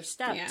much further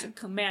step to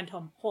command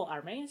whole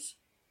armies.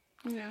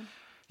 Yeah.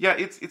 Yeah,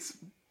 it's.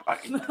 I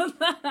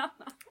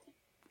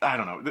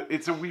don't know.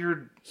 It's a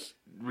weird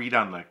read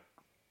on the.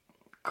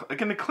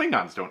 Again, the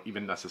Klingons don't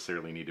even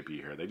necessarily need to be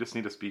here. They just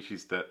need a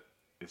species that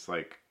is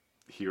like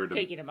here to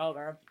taking them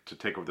over to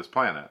take over this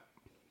planet.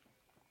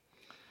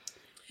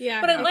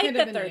 Yeah, but I like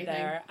that they're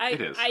there.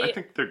 It is. I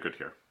think they're good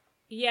here.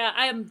 Yeah,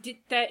 I am.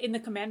 That in the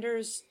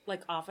commander's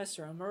like office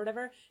room or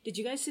whatever. Did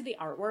you guys see the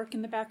artwork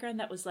in the background?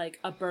 That was like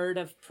a bird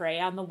of prey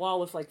on the wall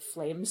with like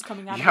flames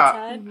coming out of its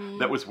head.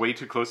 That was way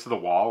too close to the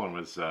wall and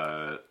was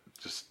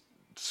just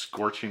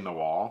scorching the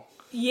wall.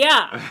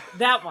 Yeah,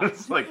 that one.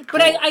 Like, cool.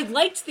 But I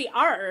liked the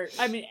art.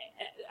 I mean,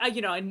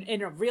 you know,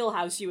 in a real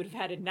house, you would have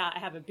had to not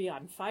have it be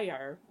on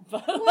fire.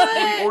 But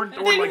or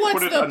like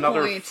put it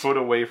another foot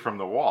away from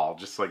the wall,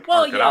 just like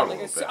arc it out like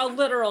a little bit. A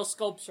literal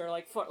sculpture,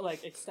 like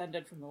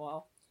extended from the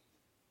wall.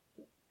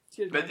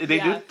 They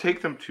did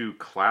take them to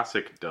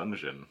Classic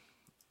Dungeon.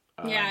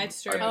 Yeah,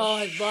 it's true.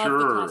 I love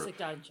the Classic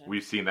Dungeon.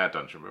 We've seen that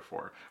dungeon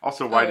before.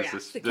 Also, why does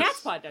this... The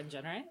Cat's Paw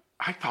Dungeon, right?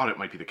 I thought it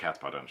might be the Cat's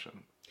Paw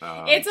Dungeon.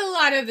 It's a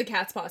lot of the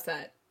Cat's Paw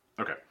set.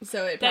 Okay.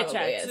 So it probably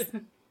is.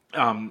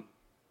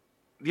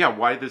 Yeah,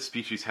 why this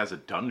species has a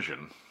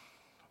dungeon.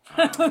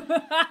 Well,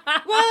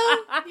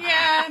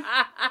 yeah.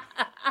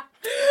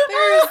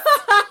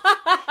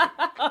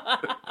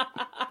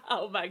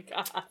 Oh my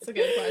god. That's a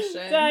good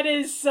question. That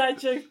is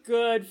such a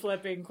good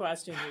flipping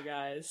question, you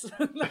guys.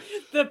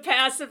 The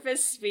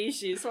pacifist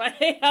species, why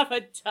they have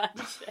a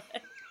dungeon.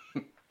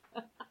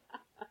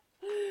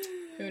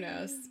 Who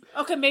knows?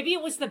 Okay, maybe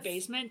it was the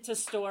basement to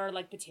store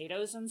like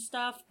potatoes and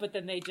stuff, but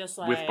then they just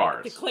like with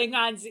bars. The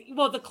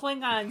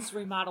Klingons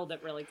remodeled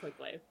it really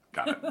quickly.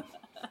 Got it.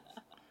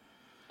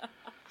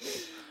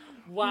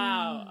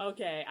 Wow.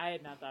 Okay, I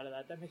had not thought of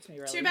that. That makes me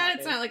really Too bad happy.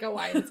 It's not like a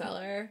wine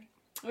cellar.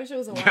 I wish it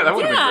was a wine. Yeah, that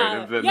would cellar.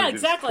 have been great. Yeah,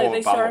 exactly.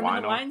 They store them in the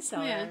on. wine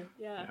cellar.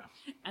 Yeah.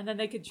 And then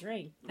they could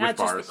drink not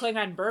just the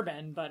Klingon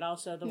bourbon, but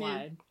also the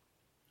wine.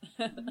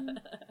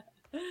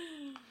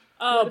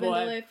 Oh boy! Been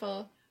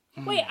delightful.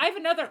 Wait, I have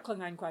another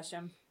Klingon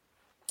question.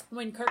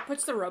 When Kirk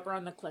puts the rope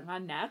around the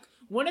Klingon neck,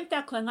 wouldn't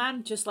that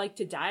Klingon just like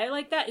to die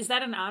like that? Is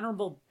that an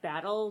honorable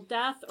battle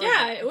death? Or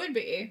It would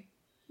be.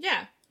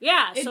 Yeah.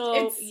 Yeah,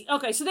 so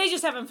okay, so they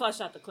just haven't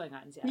fleshed out the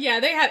Klingons yet. Yeah,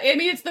 they have. I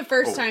mean, it's the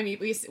first time we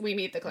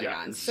meet the Klingons,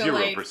 Yeah, so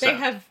like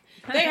 0%.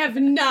 they have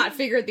not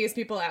figured these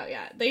people out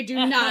yet. They do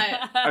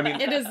not. I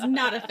mean, it is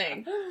not a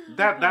thing.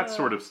 That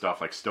sort of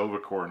stuff, like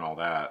Stovacor and all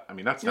that. I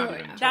mean, that's not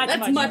even.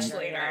 That's much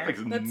later. Like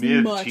That's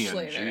mid much TNG.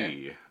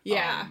 later.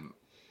 Yeah.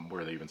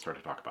 Where they even start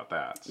to talk about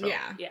that. So.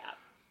 Yeah. Yeah.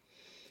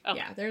 Okay.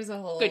 Yeah. There's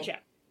a whole. Good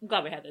chat. I'm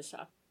glad we had this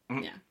talk.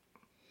 Yeah.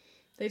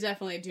 They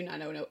definitely do not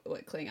know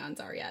what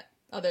Klingons are yet,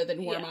 other than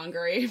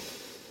warmongery.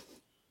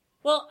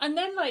 Well, and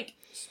then, like,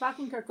 Spock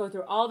and Kirk go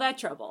through all that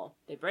trouble.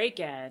 They break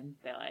in.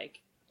 They, like,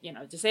 you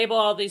know, disable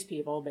all these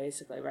people,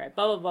 basically, right?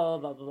 Blah, blah, blah,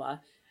 blah, blah, blah.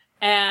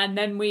 And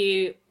then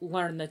we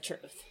learn the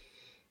truth.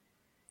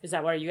 Is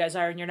that where you guys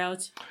are in your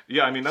notes?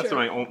 Yeah, I mean, that's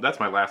that's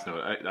my last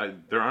note.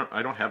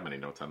 I don't have many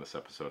notes on this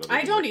episode.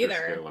 I don't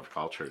either. Scale of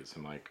cultures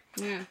and, like...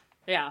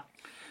 Yeah.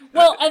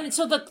 Well, and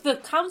so the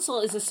council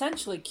is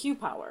essentially Q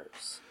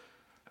powers.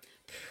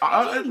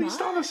 At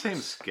least on the same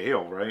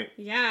scale, right?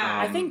 Yeah.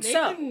 I think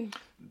so.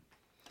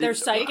 They're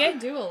psychic. They can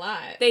do a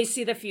lot. They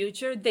see the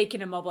future. They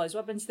can immobilize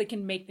weapons. They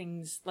can make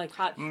things like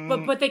hot.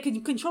 But they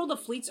can control the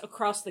fleets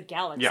across the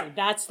galaxy. Yeah.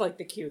 That's like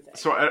the Q thing.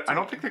 So I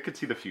don't think they could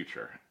see the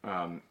future.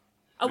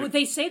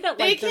 They say that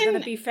like they're going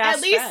to be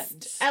fast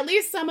friends. At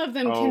least some of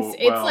them can. Oh,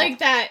 It's like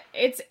that.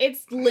 It's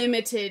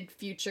limited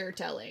future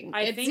telling.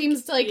 It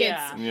seems like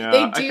it's. Yeah, they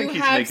do I think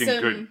he's have making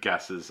some good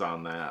guesses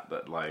on that.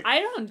 That like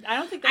I don't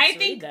think. That's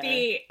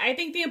I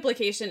think the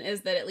implication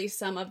is that at least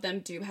some of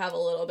them do have a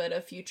little bit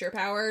of future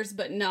powers,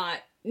 but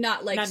not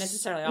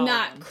necessarily all.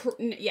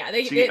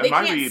 They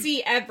can't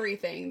see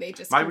everything. They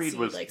just my can read see,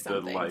 was like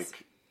some things.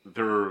 like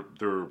they're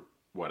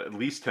what at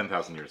least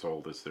 10,000 years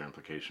old is their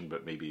implication,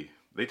 but maybe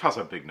they toss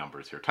out big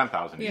numbers here.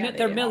 10,000 years. Yeah,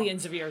 they're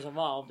millions of years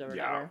evolved or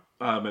whatever.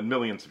 Yeah, and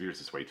millions of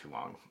years is way too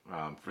long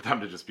for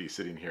them to just be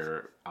sitting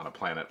here on a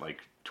planet like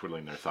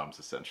twiddling their thumbs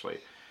essentially.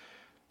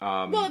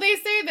 Well, they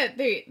say that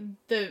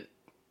the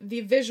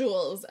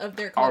visuals of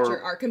their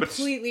culture are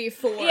completely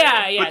foreign.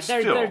 Yeah. But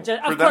They're still,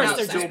 just, for of them course, to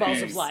they're still just balls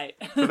be- of light.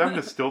 For them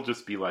to still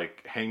just be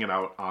like hanging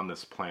out on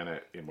this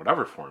planet in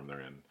whatever form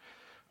they're in,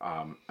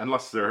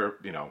 Unless they're,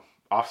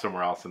 off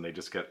somewhere else and they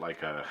just get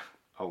like a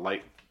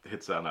light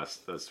hits on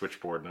the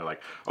switchboard and they're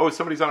like, oh,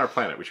 somebody's on our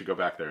planet. We should go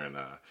back there and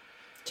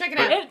check it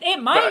out.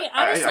 It might,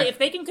 honestly, if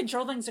they can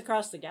control things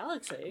across the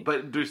galaxy.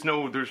 But there's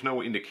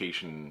no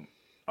indication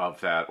of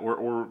that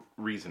or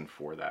reason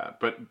for that.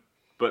 But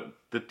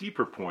the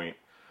deeper point,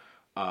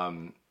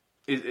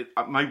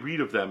 my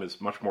read of them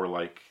is much more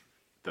like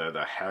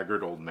the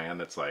haggard old man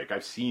that's like,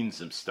 I've seen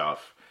some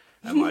stuff.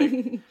 And,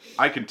 like,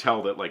 I can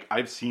tell that, like,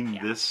 I've seen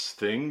this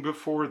thing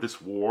before,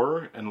 this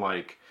war, and,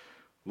 like,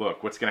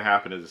 look, what's going to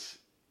happen is,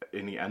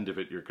 in the end of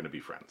it, you're going to be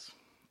friends,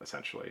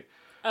 essentially.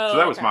 So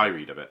that was my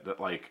read of it,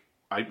 that, like,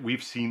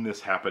 we've seen this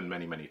happen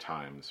many, many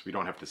times. We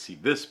don't have to see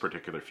this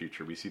particular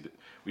future. We see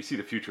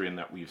the future in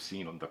that we've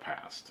seen in the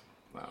past.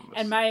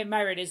 And my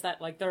read is that,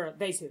 like,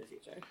 they see the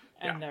future.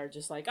 And they're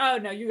just like, oh,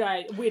 no, you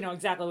guys, we know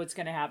exactly what's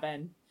going to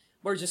happen.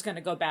 We're just going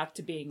to go back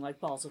to being, like,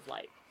 balls of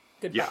light.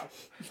 Goodbye.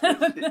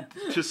 Yeah.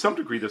 To some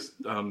degree, this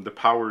the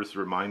powers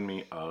remind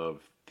me of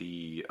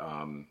the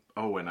and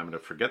I'm going to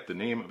forget the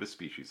name of his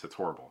species. That's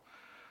horrible.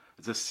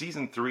 It's a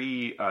season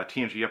 3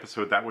 TNG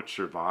episode, That Which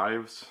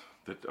Survives.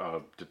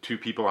 The 2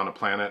 people on a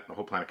planet, the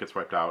whole planet gets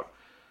wiped out.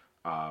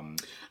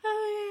 It's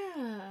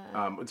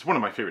one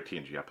of my favorite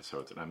TNG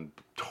episodes, and I'm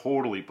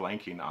totally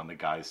blanking on the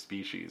guy's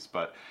species,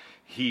 but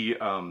he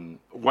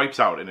wipes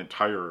out an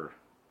entire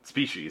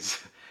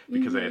species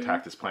because they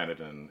attacked his planet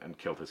and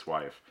killed his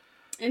wife.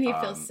 And he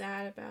feels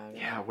sad about it.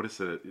 Yeah, what is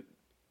it?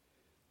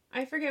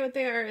 I forget what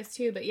they are as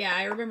too, but yeah,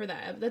 I remember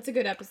that. That's a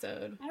good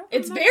episode.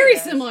 It's very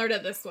similar to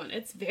this one.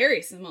 It's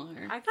very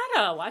similar. I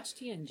gotta watch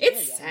TNG.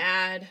 It's again.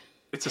 sad.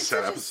 It's a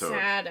sad episode.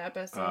 Sad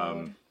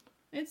episode.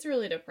 It's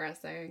really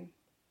depressing.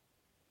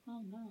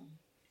 Oh no.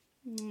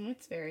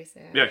 It's very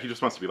sad. Yeah, he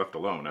just wants to be left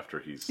alone after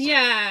he's...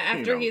 Yeah,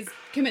 after he's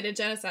committed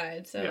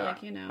genocide. So,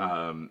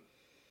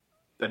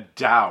 The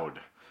Dowd.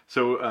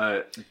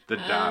 So, the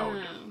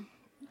Dowd.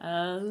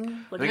 I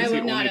think it's the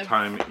only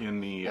time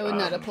in the... I would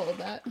not have pulled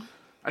that.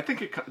 I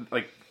think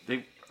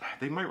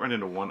they might run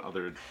into one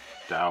other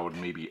Dowd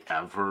maybe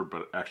ever,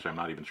 but actually I'm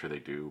not even sure they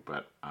do.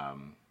 But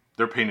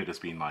they're painted as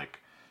being like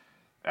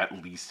at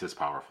least as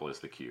powerful as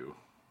the Q.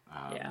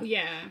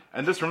 Yeah.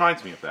 And this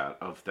reminds me of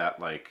that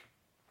like,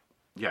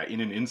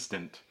 in an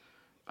instant,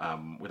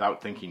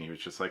 without thinking, he was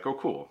just like, oh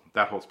cool,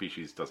 that whole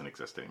species doesn't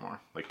exist anymore.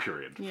 Like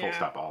period, full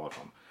stop, all of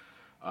them.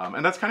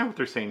 And that's kind of what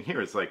they're saying here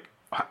is like,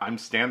 I'm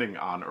standing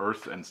on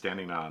Earth and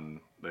standing on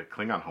the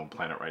Klingon home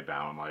planet right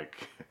now. I'm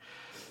like,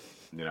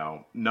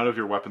 none of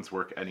your weapons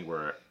work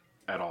anywhere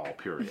at all,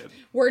 period.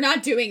 We're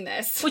not doing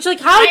this. Which, like,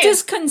 how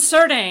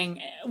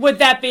disconcerting would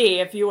that be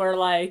if you were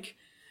like,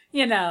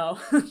 well,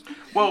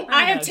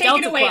 I have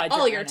taken away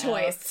all your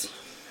toys.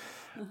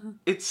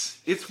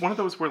 It's one of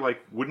those where,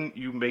 like, wouldn't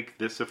you make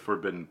this a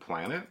forbidden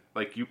planet?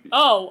 Like you?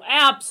 Oh,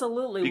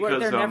 absolutely. Because,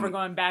 they're never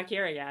going back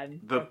here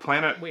again. The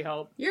planet, we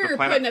hope. You're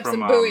putting up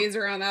some buoys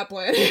around that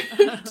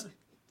planet.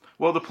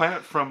 Well, the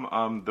planet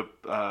from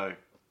the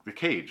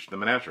Cage, the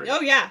Menagerie.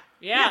 Oh yeah,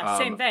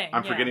 same thing.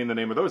 I'm forgetting the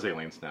name of those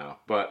aliens now,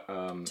 but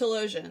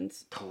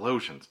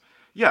Talosians.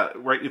 Yeah,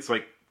 right. It's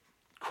like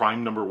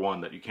crime number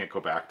 1 that you can't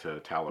go back to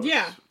Talos.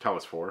 Yeah.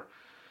 Talos 4.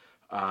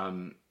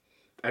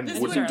 And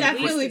this would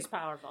definitely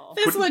powerful.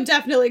 This would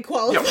definitely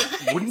qualify.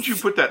 Yeah, wouldn't you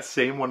put that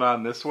same one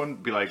on this one?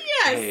 Be like,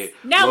 yes. Hey,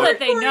 now look, that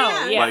they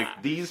know, like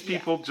these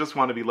people just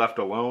want to be left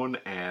alone,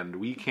 and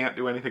we can't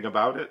do anything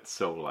about it.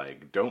 So,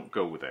 like, don't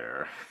go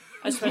there.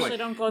 Especially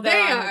don't go there.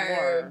 They on are the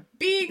war.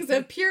 beings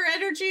of pure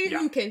energy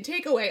who can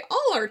take away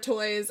all our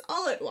toys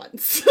all at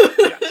once.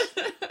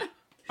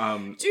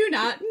 Do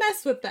not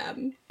mess with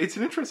them. It's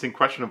an interesting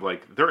question of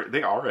like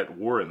they are at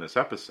war in this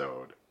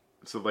episode,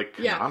 so like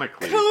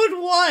canonically, Code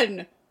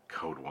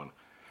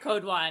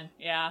 1,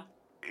 yeah.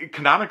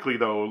 Canonically,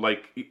 though,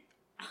 like,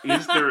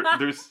 is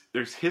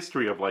there's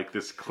history of like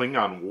this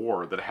Klingon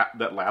war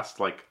that lasts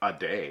like a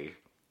day,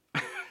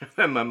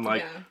 and then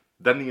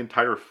then the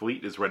entire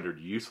fleet is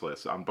rendered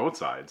useless on both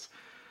sides,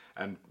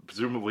 and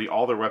presumably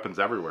all their weapons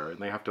everywhere,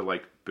 and they have to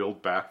like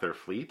build back their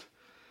fleet.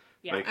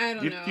 Yeah, like, I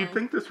don't know. You'd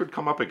think this would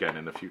come up again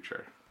in the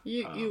future.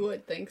 You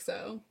would think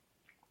so.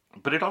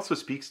 But it also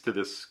speaks to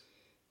this.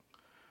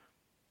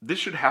 This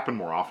should happen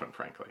more often,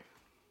 frankly.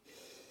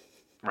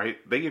 Right?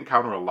 They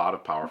encounter a lot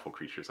of powerful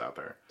creatures out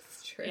there.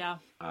 It's true. Yeah.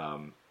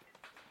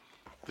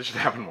 This should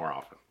happen more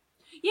often.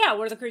 Yeah,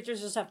 where the creatures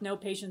just have no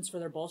patience for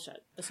their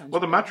bullshit, essentially. Well,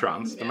 the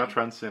Metrons. The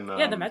Metrons in...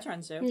 the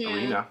Metrons do.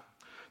 Arena.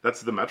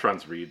 That's the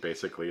Metrons read,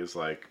 basically, is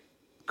like,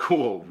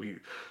 cool, we're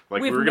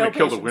no going to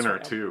kill the winner,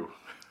 too.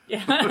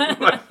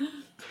 Yeah.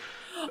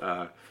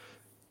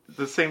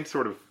 The same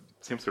sort of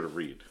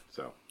read,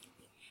 so...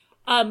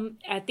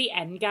 At the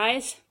end,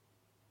 guys,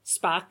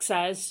 Spock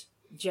says,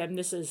 Jim,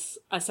 this is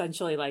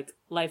essentially like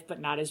life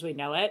but not as we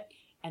know it.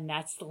 And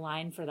that's the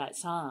line for that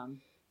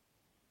song.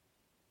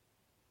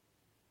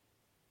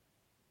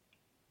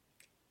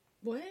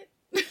 What?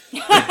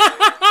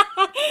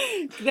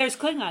 There's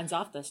Klingons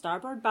off the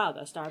starboard bow,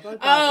 the starboard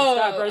bow, the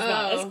starboard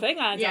bow. There's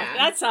Klingons off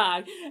that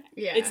song.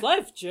 Yeah. It's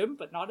life, Jim,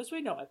 but not as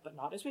we know it, but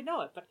not as we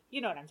know it. But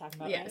you know what I'm talking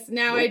about. Yes, right?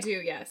 now I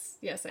do. Yes,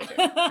 I do.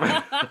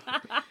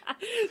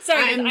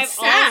 Sorry, I'm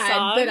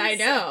sad that I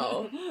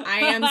know. I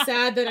am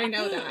sad that I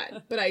know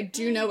that, but I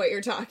do know what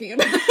you're talking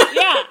about.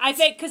 Yeah, I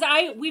think because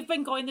we've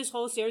been going this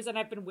whole series and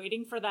I've been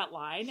waiting for that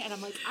line, and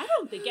I'm like, I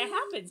don't think it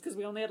happens because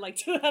we only had like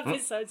 2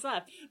 episodes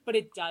left, but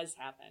it does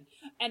happen.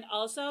 And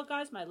also,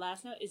 guys, my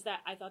last note is that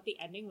I thought the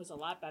ending was a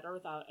lot better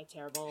without a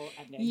terrible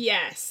ending.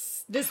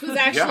 Yes, this was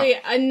actually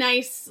a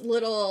nice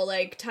little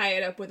like tie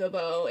it up with a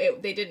bow.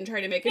 They didn't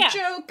try to make a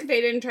joke.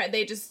 They didn't try.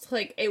 They just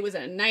like it was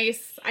a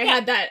nice. I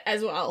had that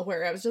as well,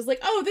 where I was just like,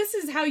 oh, this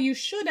is how you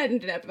should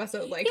end an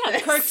episode like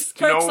this.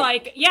 Kirk's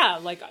like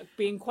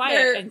being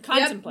quiet and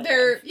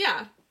contemplating.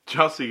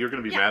 Chelsea, you're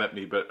going to be mad at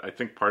me, but I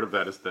think part of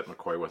that is that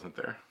McCoy wasn't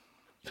there.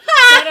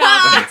 Shut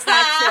up, it's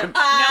not true.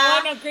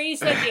 No one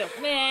agrees with you.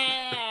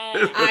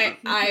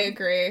 I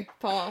agree,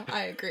 Paul.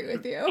 I agree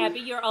with you. Abby,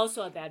 you're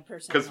also a bad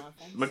person. Because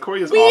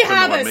McCoy is we often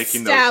have the one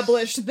making those...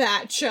 established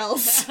that,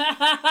 Chelsea.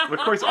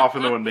 McCoy's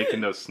often the one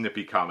making those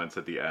snippy comments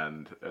at the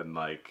end, and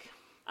like...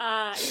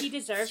 he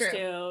deserves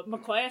to.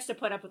 McCoy has to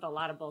put up with a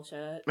lot of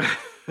bullshit.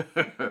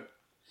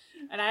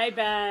 And I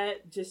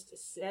bet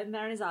just sitting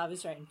there in his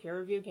office writing peer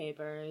review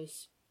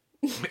papers.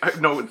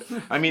 No,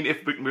 I mean,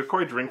 if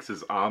McCoy Drinks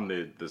is on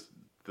the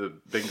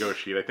bingo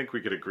sheet, I think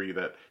we could agree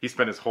that he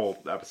spent his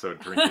whole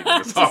episode drinking in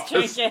his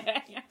office.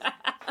 I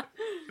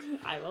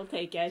will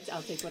take it.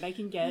 I'll take what I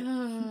can get.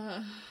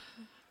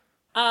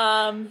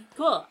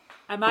 Cool.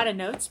 I'm out of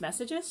notes,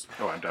 messages.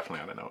 Oh, I'm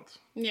definitely out of notes.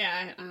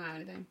 Yeah, I don't have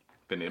anything.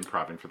 Been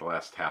improvising for the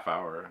last half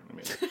hour.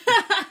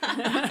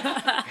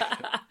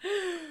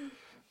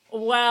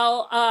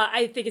 Well,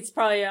 I think it's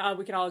probably,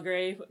 we can all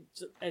agree,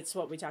 it's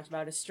what we talked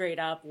about, a straight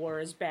up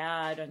war is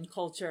bad,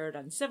 uncultured,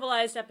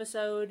 uncivilized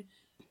episode,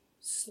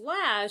 /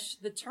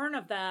 the turn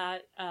of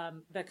that,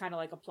 that kind of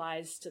like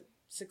applies to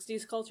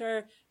 60s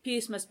culture.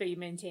 Peace must be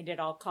maintained at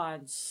all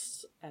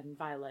costs, and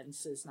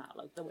violence is not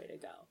like the way to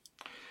go.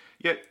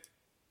 Yeah,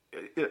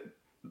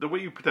 the way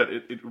you put that,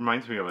 it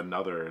reminds me of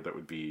another that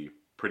would be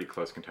pretty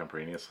close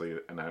contemporaneously,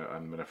 and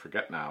I'm going to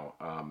forget now.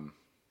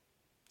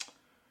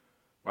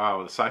 Wow,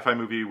 the sci-fi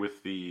movie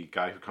with the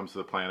guy who comes to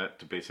the planet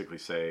to basically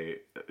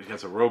say he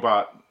has a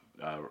robot.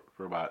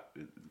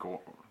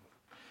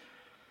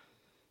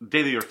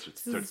 Day the Earth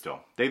stood still.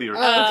 Day the Earth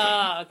stood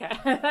still. Okay.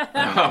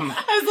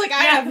 I was like,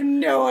 I have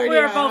no idea. We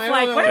were both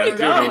like, where are you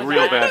going? Doing a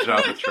real bad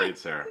job with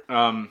trades there.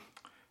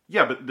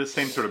 Yeah, but the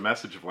same sort of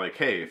message of like,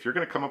 hey, if you're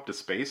going to come up to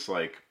space,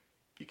 like,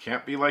 you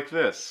can't be like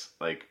this.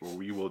 Like,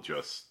 we will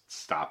just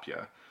stop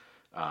you.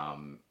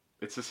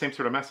 It's the same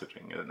sort of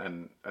messaging,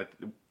 and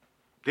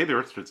Day the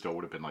Earth Stood Still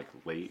would have been like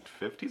late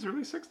 50s,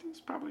 early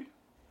 60s, probably.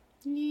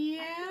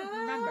 Yeah. I don't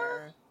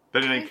remember.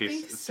 But in any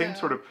case, same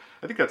sort of.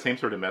 I think that same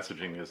sort of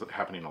messaging is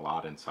happening a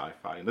lot in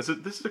sci-fi, and this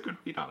is a good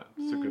read on it.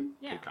 It's a good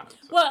take on it.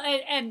 So. Well,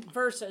 and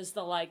versus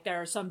the like,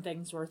 there are some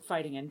things worth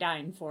fighting and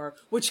dying for,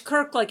 which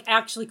Kirk like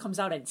actually comes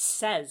out and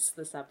says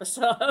this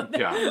episode.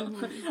 Yeah.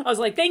 I was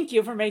like, thank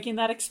you for making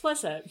that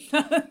explicit.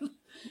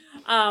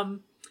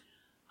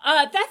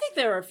 I think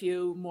there are a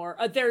few more.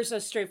 There's a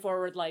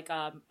straightforward, like,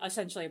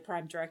 essentially a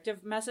prime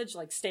directive message,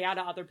 like, stay out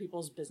of other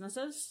people's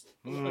businesses.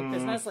 Like,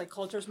 business, like,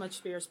 cultures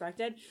must be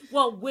respected.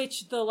 Well,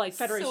 which the, like,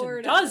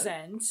 Federation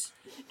doesn't,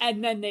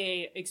 and then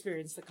they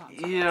experience the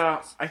consequences.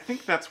 Yeah, I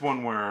think that's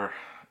one where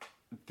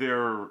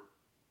they're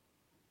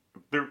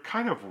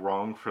kind of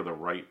wrong for the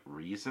right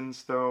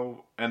reasons,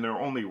 though, and they're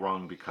only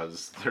wrong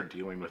because they're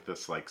dealing with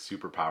this, like,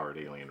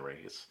 superpowered alien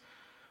race.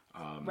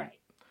 Right.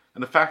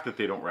 And the fact that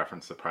they don't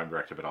reference the Prime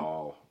Directive at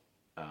all...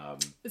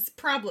 it's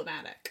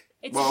problematic.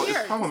 It's weird,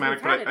 it's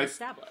problematic, but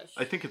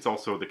I think it's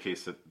also the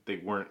case that they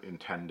weren't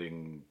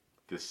intending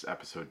this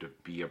episode to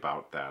be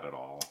about that at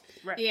all.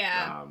 Right.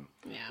 Yeah.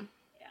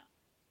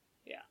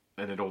 Yeah.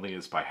 And it only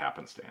is by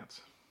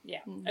happenstance.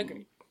 Yeah,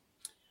 agreed.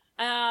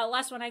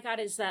 Last one I got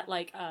is that,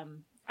 like,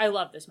 I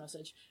love this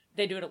message.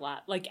 They do it a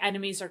lot. Like,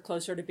 enemies are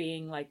closer to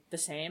being, like, the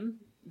same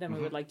than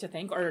we would like to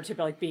think, or to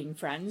be, like, being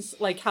friends.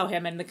 Like, how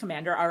him and the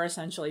commander are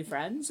essentially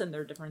friends, and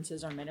their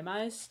differences are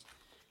minimized.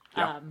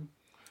 Yeah.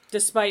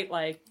 Despite,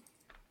 like,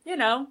 you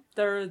know,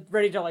 they're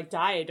ready to, like,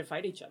 die to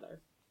fight each other.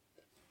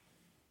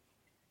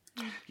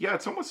 Yeah,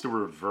 it's almost a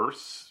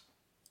reverse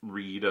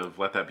read of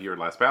Let That Be Your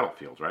Last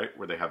Battlefield, right?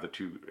 Where they have the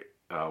two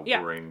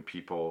warring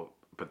people,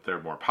 but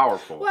they're more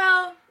powerful.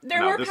 Well,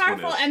 they're more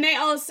powerful, and they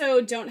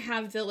also don't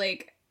have the,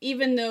 like,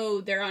 even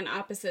though they're on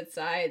opposite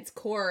sides,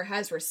 Kor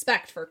has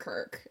respect for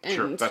Kirk. And,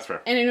 sure, that's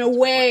fair. And in a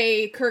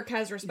way, Kirk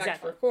has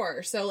respect for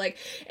Kor. So, like,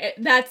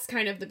 that's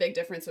kind of the big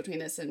difference between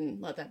this and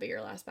Let That Be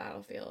Your Last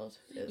Battlefield.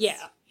 Yeah,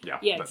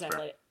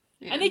 exactly.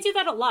 Yeah. And they do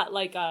that a lot.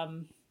 Like,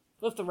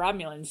 with the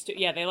Romulans, too.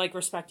 Yeah, they, like,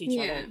 respect each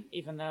other,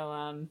 even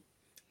though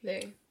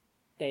they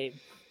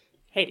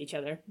hate each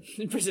other,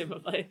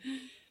 presumably.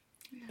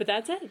 But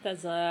that's it.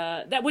 That's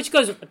that, which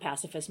goes with the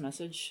pacifist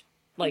message.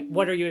 Like,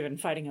 what are you even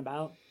fighting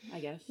about, I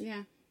guess.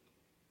 Yeah.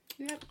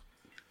 Yep.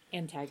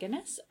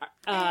 antagonists?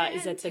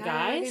 Is it the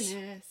guys?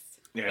 Antagonists.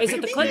 Yeah, Is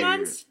it the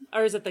Klingons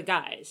or is it the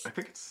guys? I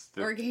think it's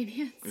the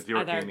Organians. It's the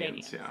Oh, the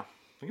Organians. Organians. Yeah,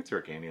 I think it's the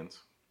Organians.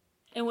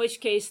 In which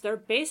case, they're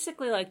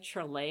basically like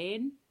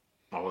Trelane.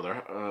 Oh,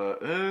 They're-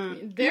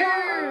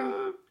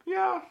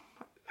 yeah,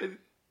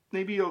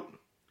 maybe.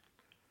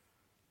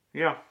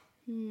 Yeah,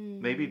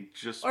 maybe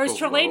just. Or is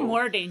Trelane below.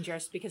 more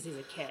dangerous because he's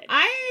a kid?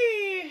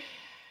 I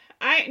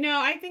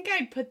think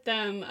I'd put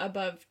them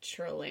above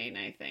Trelane,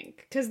 I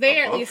think. Because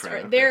they Above at least Trelane, are,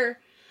 okay. they're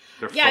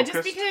They're just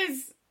focused?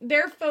 because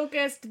they're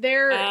focused,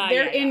 they're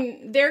yeah.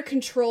 they're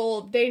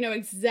controlled, they know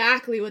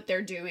exactly what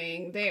they're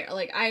doing. They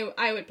like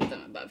I would put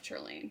them above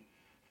Trelane.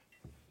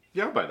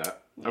 Yeah, I'll buy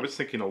that. I was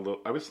thinking a little.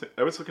 I was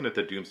looking at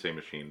the Doomsday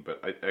Machine,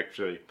 but I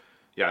actually,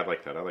 yeah, I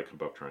like that. I like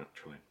above Trelane.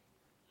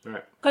 All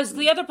right. Because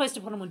the other place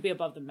to put them would be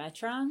above the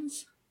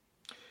Metrons.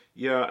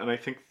 Yeah, and I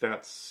think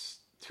that's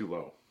too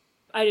low.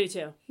 I do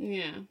too.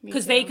 Yeah.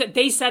 Because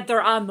they said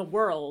they're on the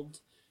world,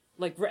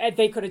 like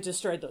they could have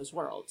destroyed those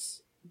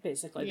worlds.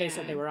 Basically, they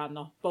said Yeah. they were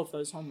on both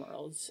those home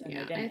worlds, and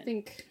Yeah, they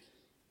didn't.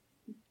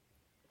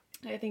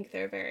 I think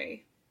they're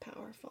very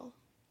powerful.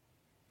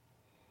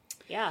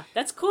 Yeah,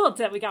 that's cool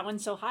that we got one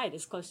so high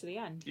this close to the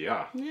end.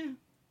 Yeah. Yeah.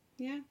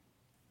 Yeah.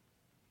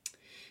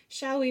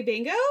 Shall we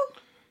bingo?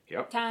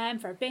 Yep. Time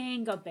for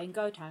bingo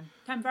time.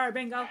 Time for our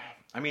bingo.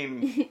 I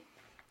mean,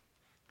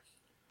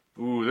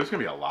 ooh, there's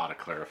gonna be a lot of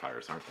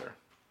clarifiers, aren't there?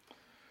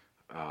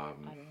 I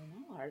don't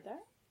know. Are there?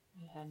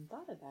 I hadn't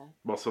thought of that.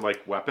 Well, so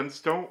like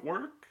weapons don't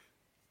work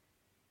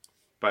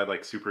by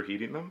like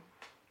superheating them.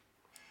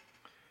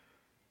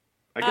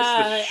 I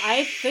guess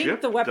I ship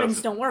think the weapons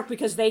doesn't- don't work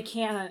because they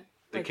can't.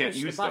 They like, can't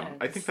push the use them. I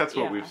buttons. think that's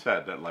what Yeah. we've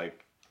said, that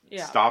like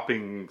Yeah.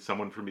 stopping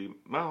someone from being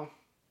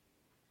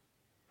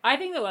I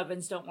think the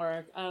weapons don't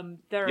work.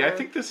 They're yeah, I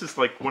think this is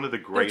like one of the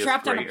grayest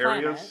trapped on gray a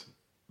planet. areas.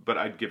 But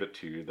I'd give it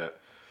to you that,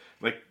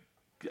 like,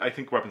 I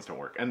think weapons don't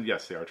work, and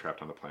yes, they are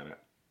trapped on the planet.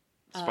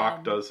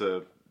 Spock does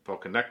a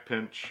Vulcan neck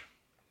pinch.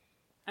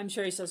 I'm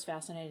sure he says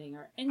fascinating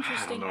or I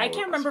interesting. don't know. I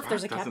can't remember if Spock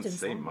there's a doesn't captain's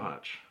say line.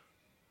 much.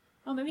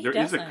 Oh, maybe he There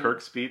is doesn't. a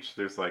Kirk speech.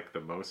 There's like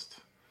the most,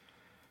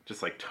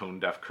 just like tone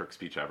deaf Kirk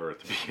speech ever at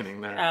the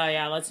beginning there. Oh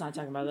yeah, let's not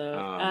talk about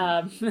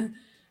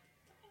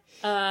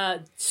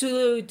that.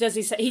 Sulu, does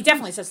he say? He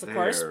definitely says the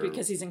course There.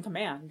 because he's in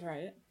command,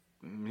 right?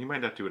 He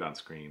might not do it on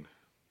screen.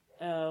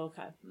 Oh,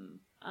 okay.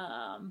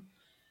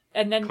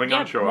 And then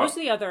Klingons show most up.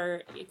 of the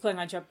other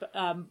Klingon show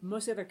up.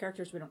 Most of the other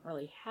characters we don't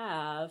really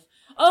have.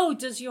 Oh,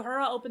 does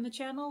Uhura open the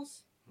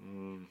channels?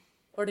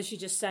 Or does she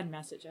just send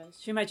messages?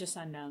 She might just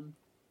send them.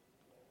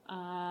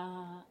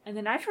 And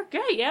then I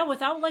forget. Yeah,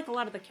 without like a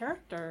lot of the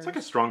characters, It's like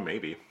a strong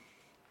maybe.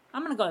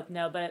 I'm gonna go with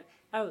no, but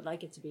I would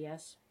like it to be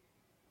yes.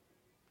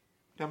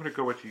 I'm gonna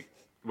go with you.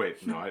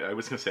 Wait, no, I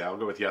was gonna say I'll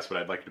go with yes, but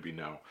I'd like it to be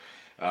no.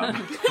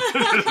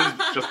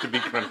 Just to be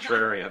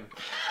contrarian.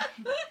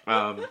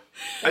 I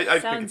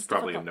think Sounds it's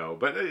probably difficult. a no,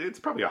 but it's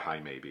probably a high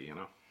maybe, you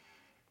know.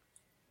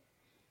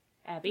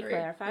 Abby, We're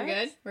clarify.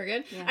 good. We're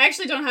good. Yeah. I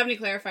actually don't have any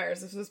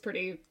clarifiers. This was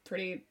pretty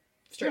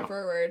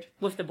straightforward.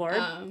 With the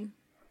board.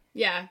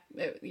 Yeah,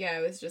 it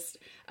was just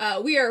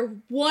we are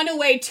one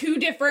away 2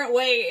 different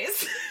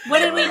ways. What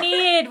did we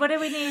need? What did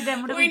we need?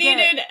 Then what did we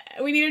get?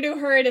 we needed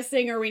Uhura to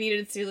sing, or we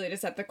needed Sulu to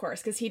set the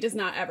course, because he does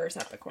not ever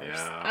set the course.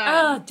 Yeah.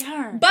 Oh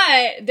darn!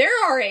 But there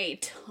are a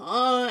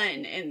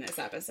ton in this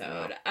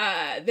episode.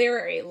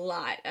 There are a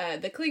lot.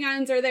 The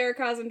Klingons are there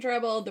causing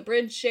trouble. The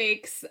bridge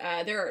shakes.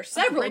 There are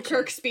several bridge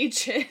Kirk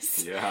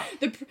speeches. Yeah.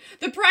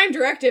 The Prime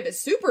Directive is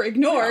super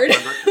ignored.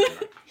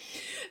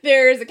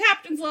 There's a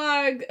captain's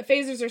log.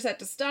 Phasers are set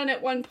to stun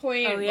at one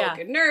point. Oh, yeah.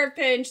 Vulcan nerve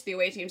pinch. The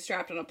away team's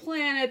trapped on a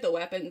planet. The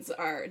weapons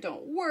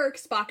don't work.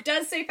 Spock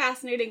does say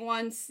fascinating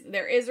once.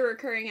 There is a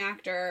recurring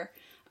actor.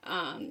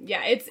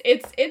 Yeah,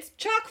 it's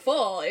chock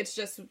full. It's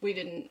just we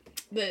didn't.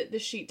 The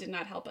sheet did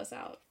not help us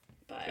out.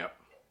 But Yep.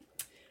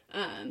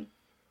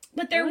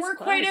 but there was were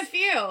close. quite a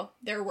few.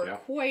 There were Yeah.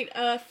 quite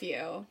a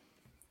few.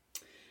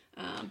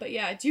 But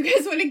yeah, do you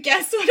guys want to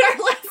guess what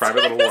our last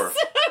Private Little War.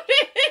 episode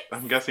is?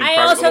 I'm guessing I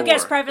Private also Little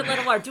guessed War. Private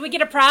Little War. Do we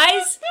get a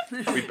prize?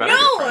 We better get a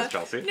No, prize,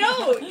 Chelsea.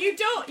 no, you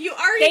don't. You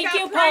already Thank got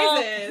you,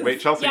 Paul. prizes. Wait,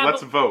 Chelsea, Yeah,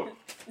 let's but- vote.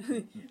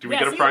 Do we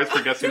Yes, get a prize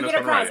for guessing we this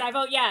get a one prize. right? I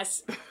vote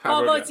yes. I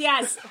Paul vote votes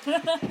yes.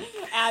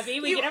 Abby,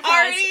 we You get a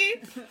prize.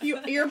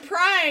 already. Your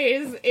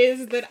prize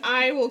is that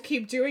I will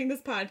keep doing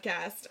this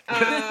podcast.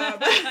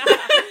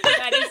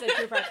 That is a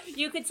true prize.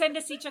 You could send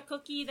us each a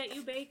cookie that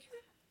you bake.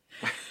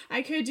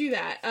 I could do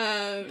that.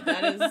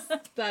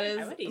 That I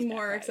would eat is that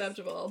more prize.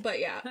 acceptable. But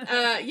yeah,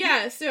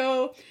 yeah.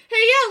 So hey,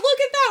 yeah, look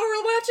at that.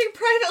 We're watching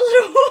Private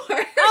Little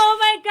War, Oh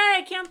my god,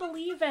 I can't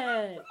believe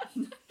it.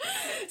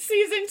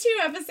 season 2,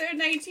 episode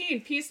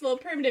 19. Peaceful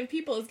primitive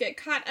peoples get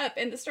caught up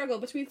in the struggle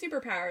between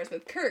superpowers,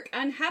 with Kirk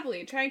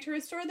unhappily trying to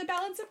restore the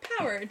balance of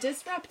power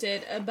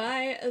disrupted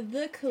by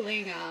the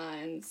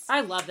Klingons.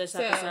 I love this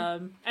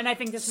episode. And I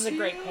think this is a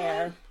great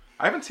pair.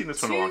 I haven't seen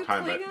this one in a long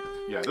time, but Klingons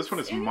yeah, this one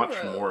is in a much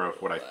row. more of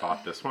what I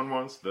thought this one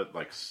was. The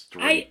like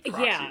straight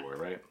proxy yeah. war,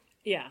 right?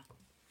 Yeah.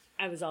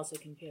 I was also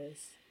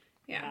confused.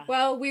 Yeah.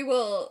 Well, we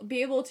will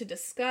be able to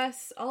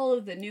discuss all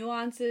of the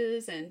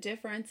nuances and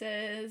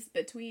differences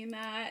between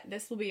that.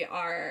 This will be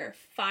our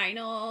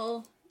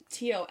final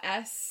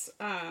TOS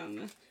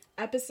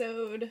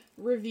episode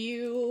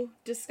review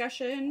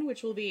discussion,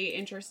 which will be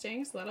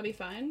interesting, so that'll be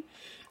fun.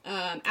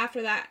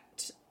 After that,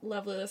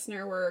 lovely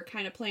listener, we're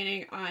kind of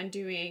planning on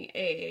doing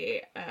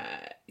a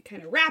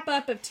kind of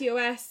wrap-up of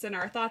TOS and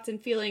our thoughts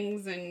and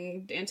feelings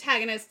and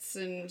antagonists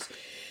and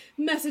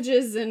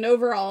messages and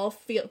overall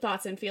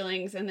thoughts and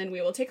feelings, and then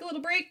we will take a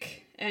little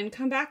break and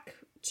come back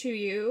to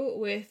you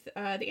with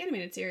the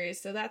animated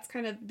series. So that's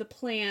kind of the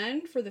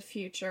plan for the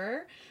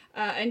future.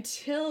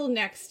 Until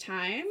next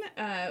time,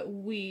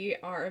 we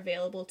are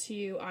available to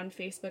you on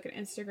Facebook and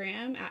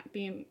Instagram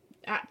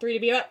at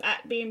 3tobeamup,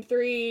 at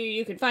Beam3.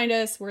 You can find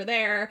us. We're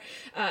there.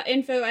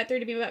 Info at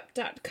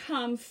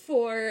 3tobeamup.com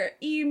for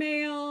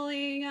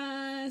emailing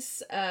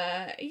us.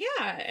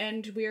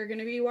 And we are going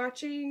to be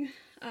watching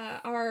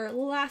our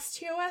last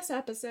TOS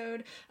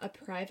episode, A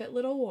Private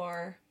Little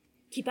War.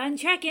 Keep on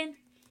checking.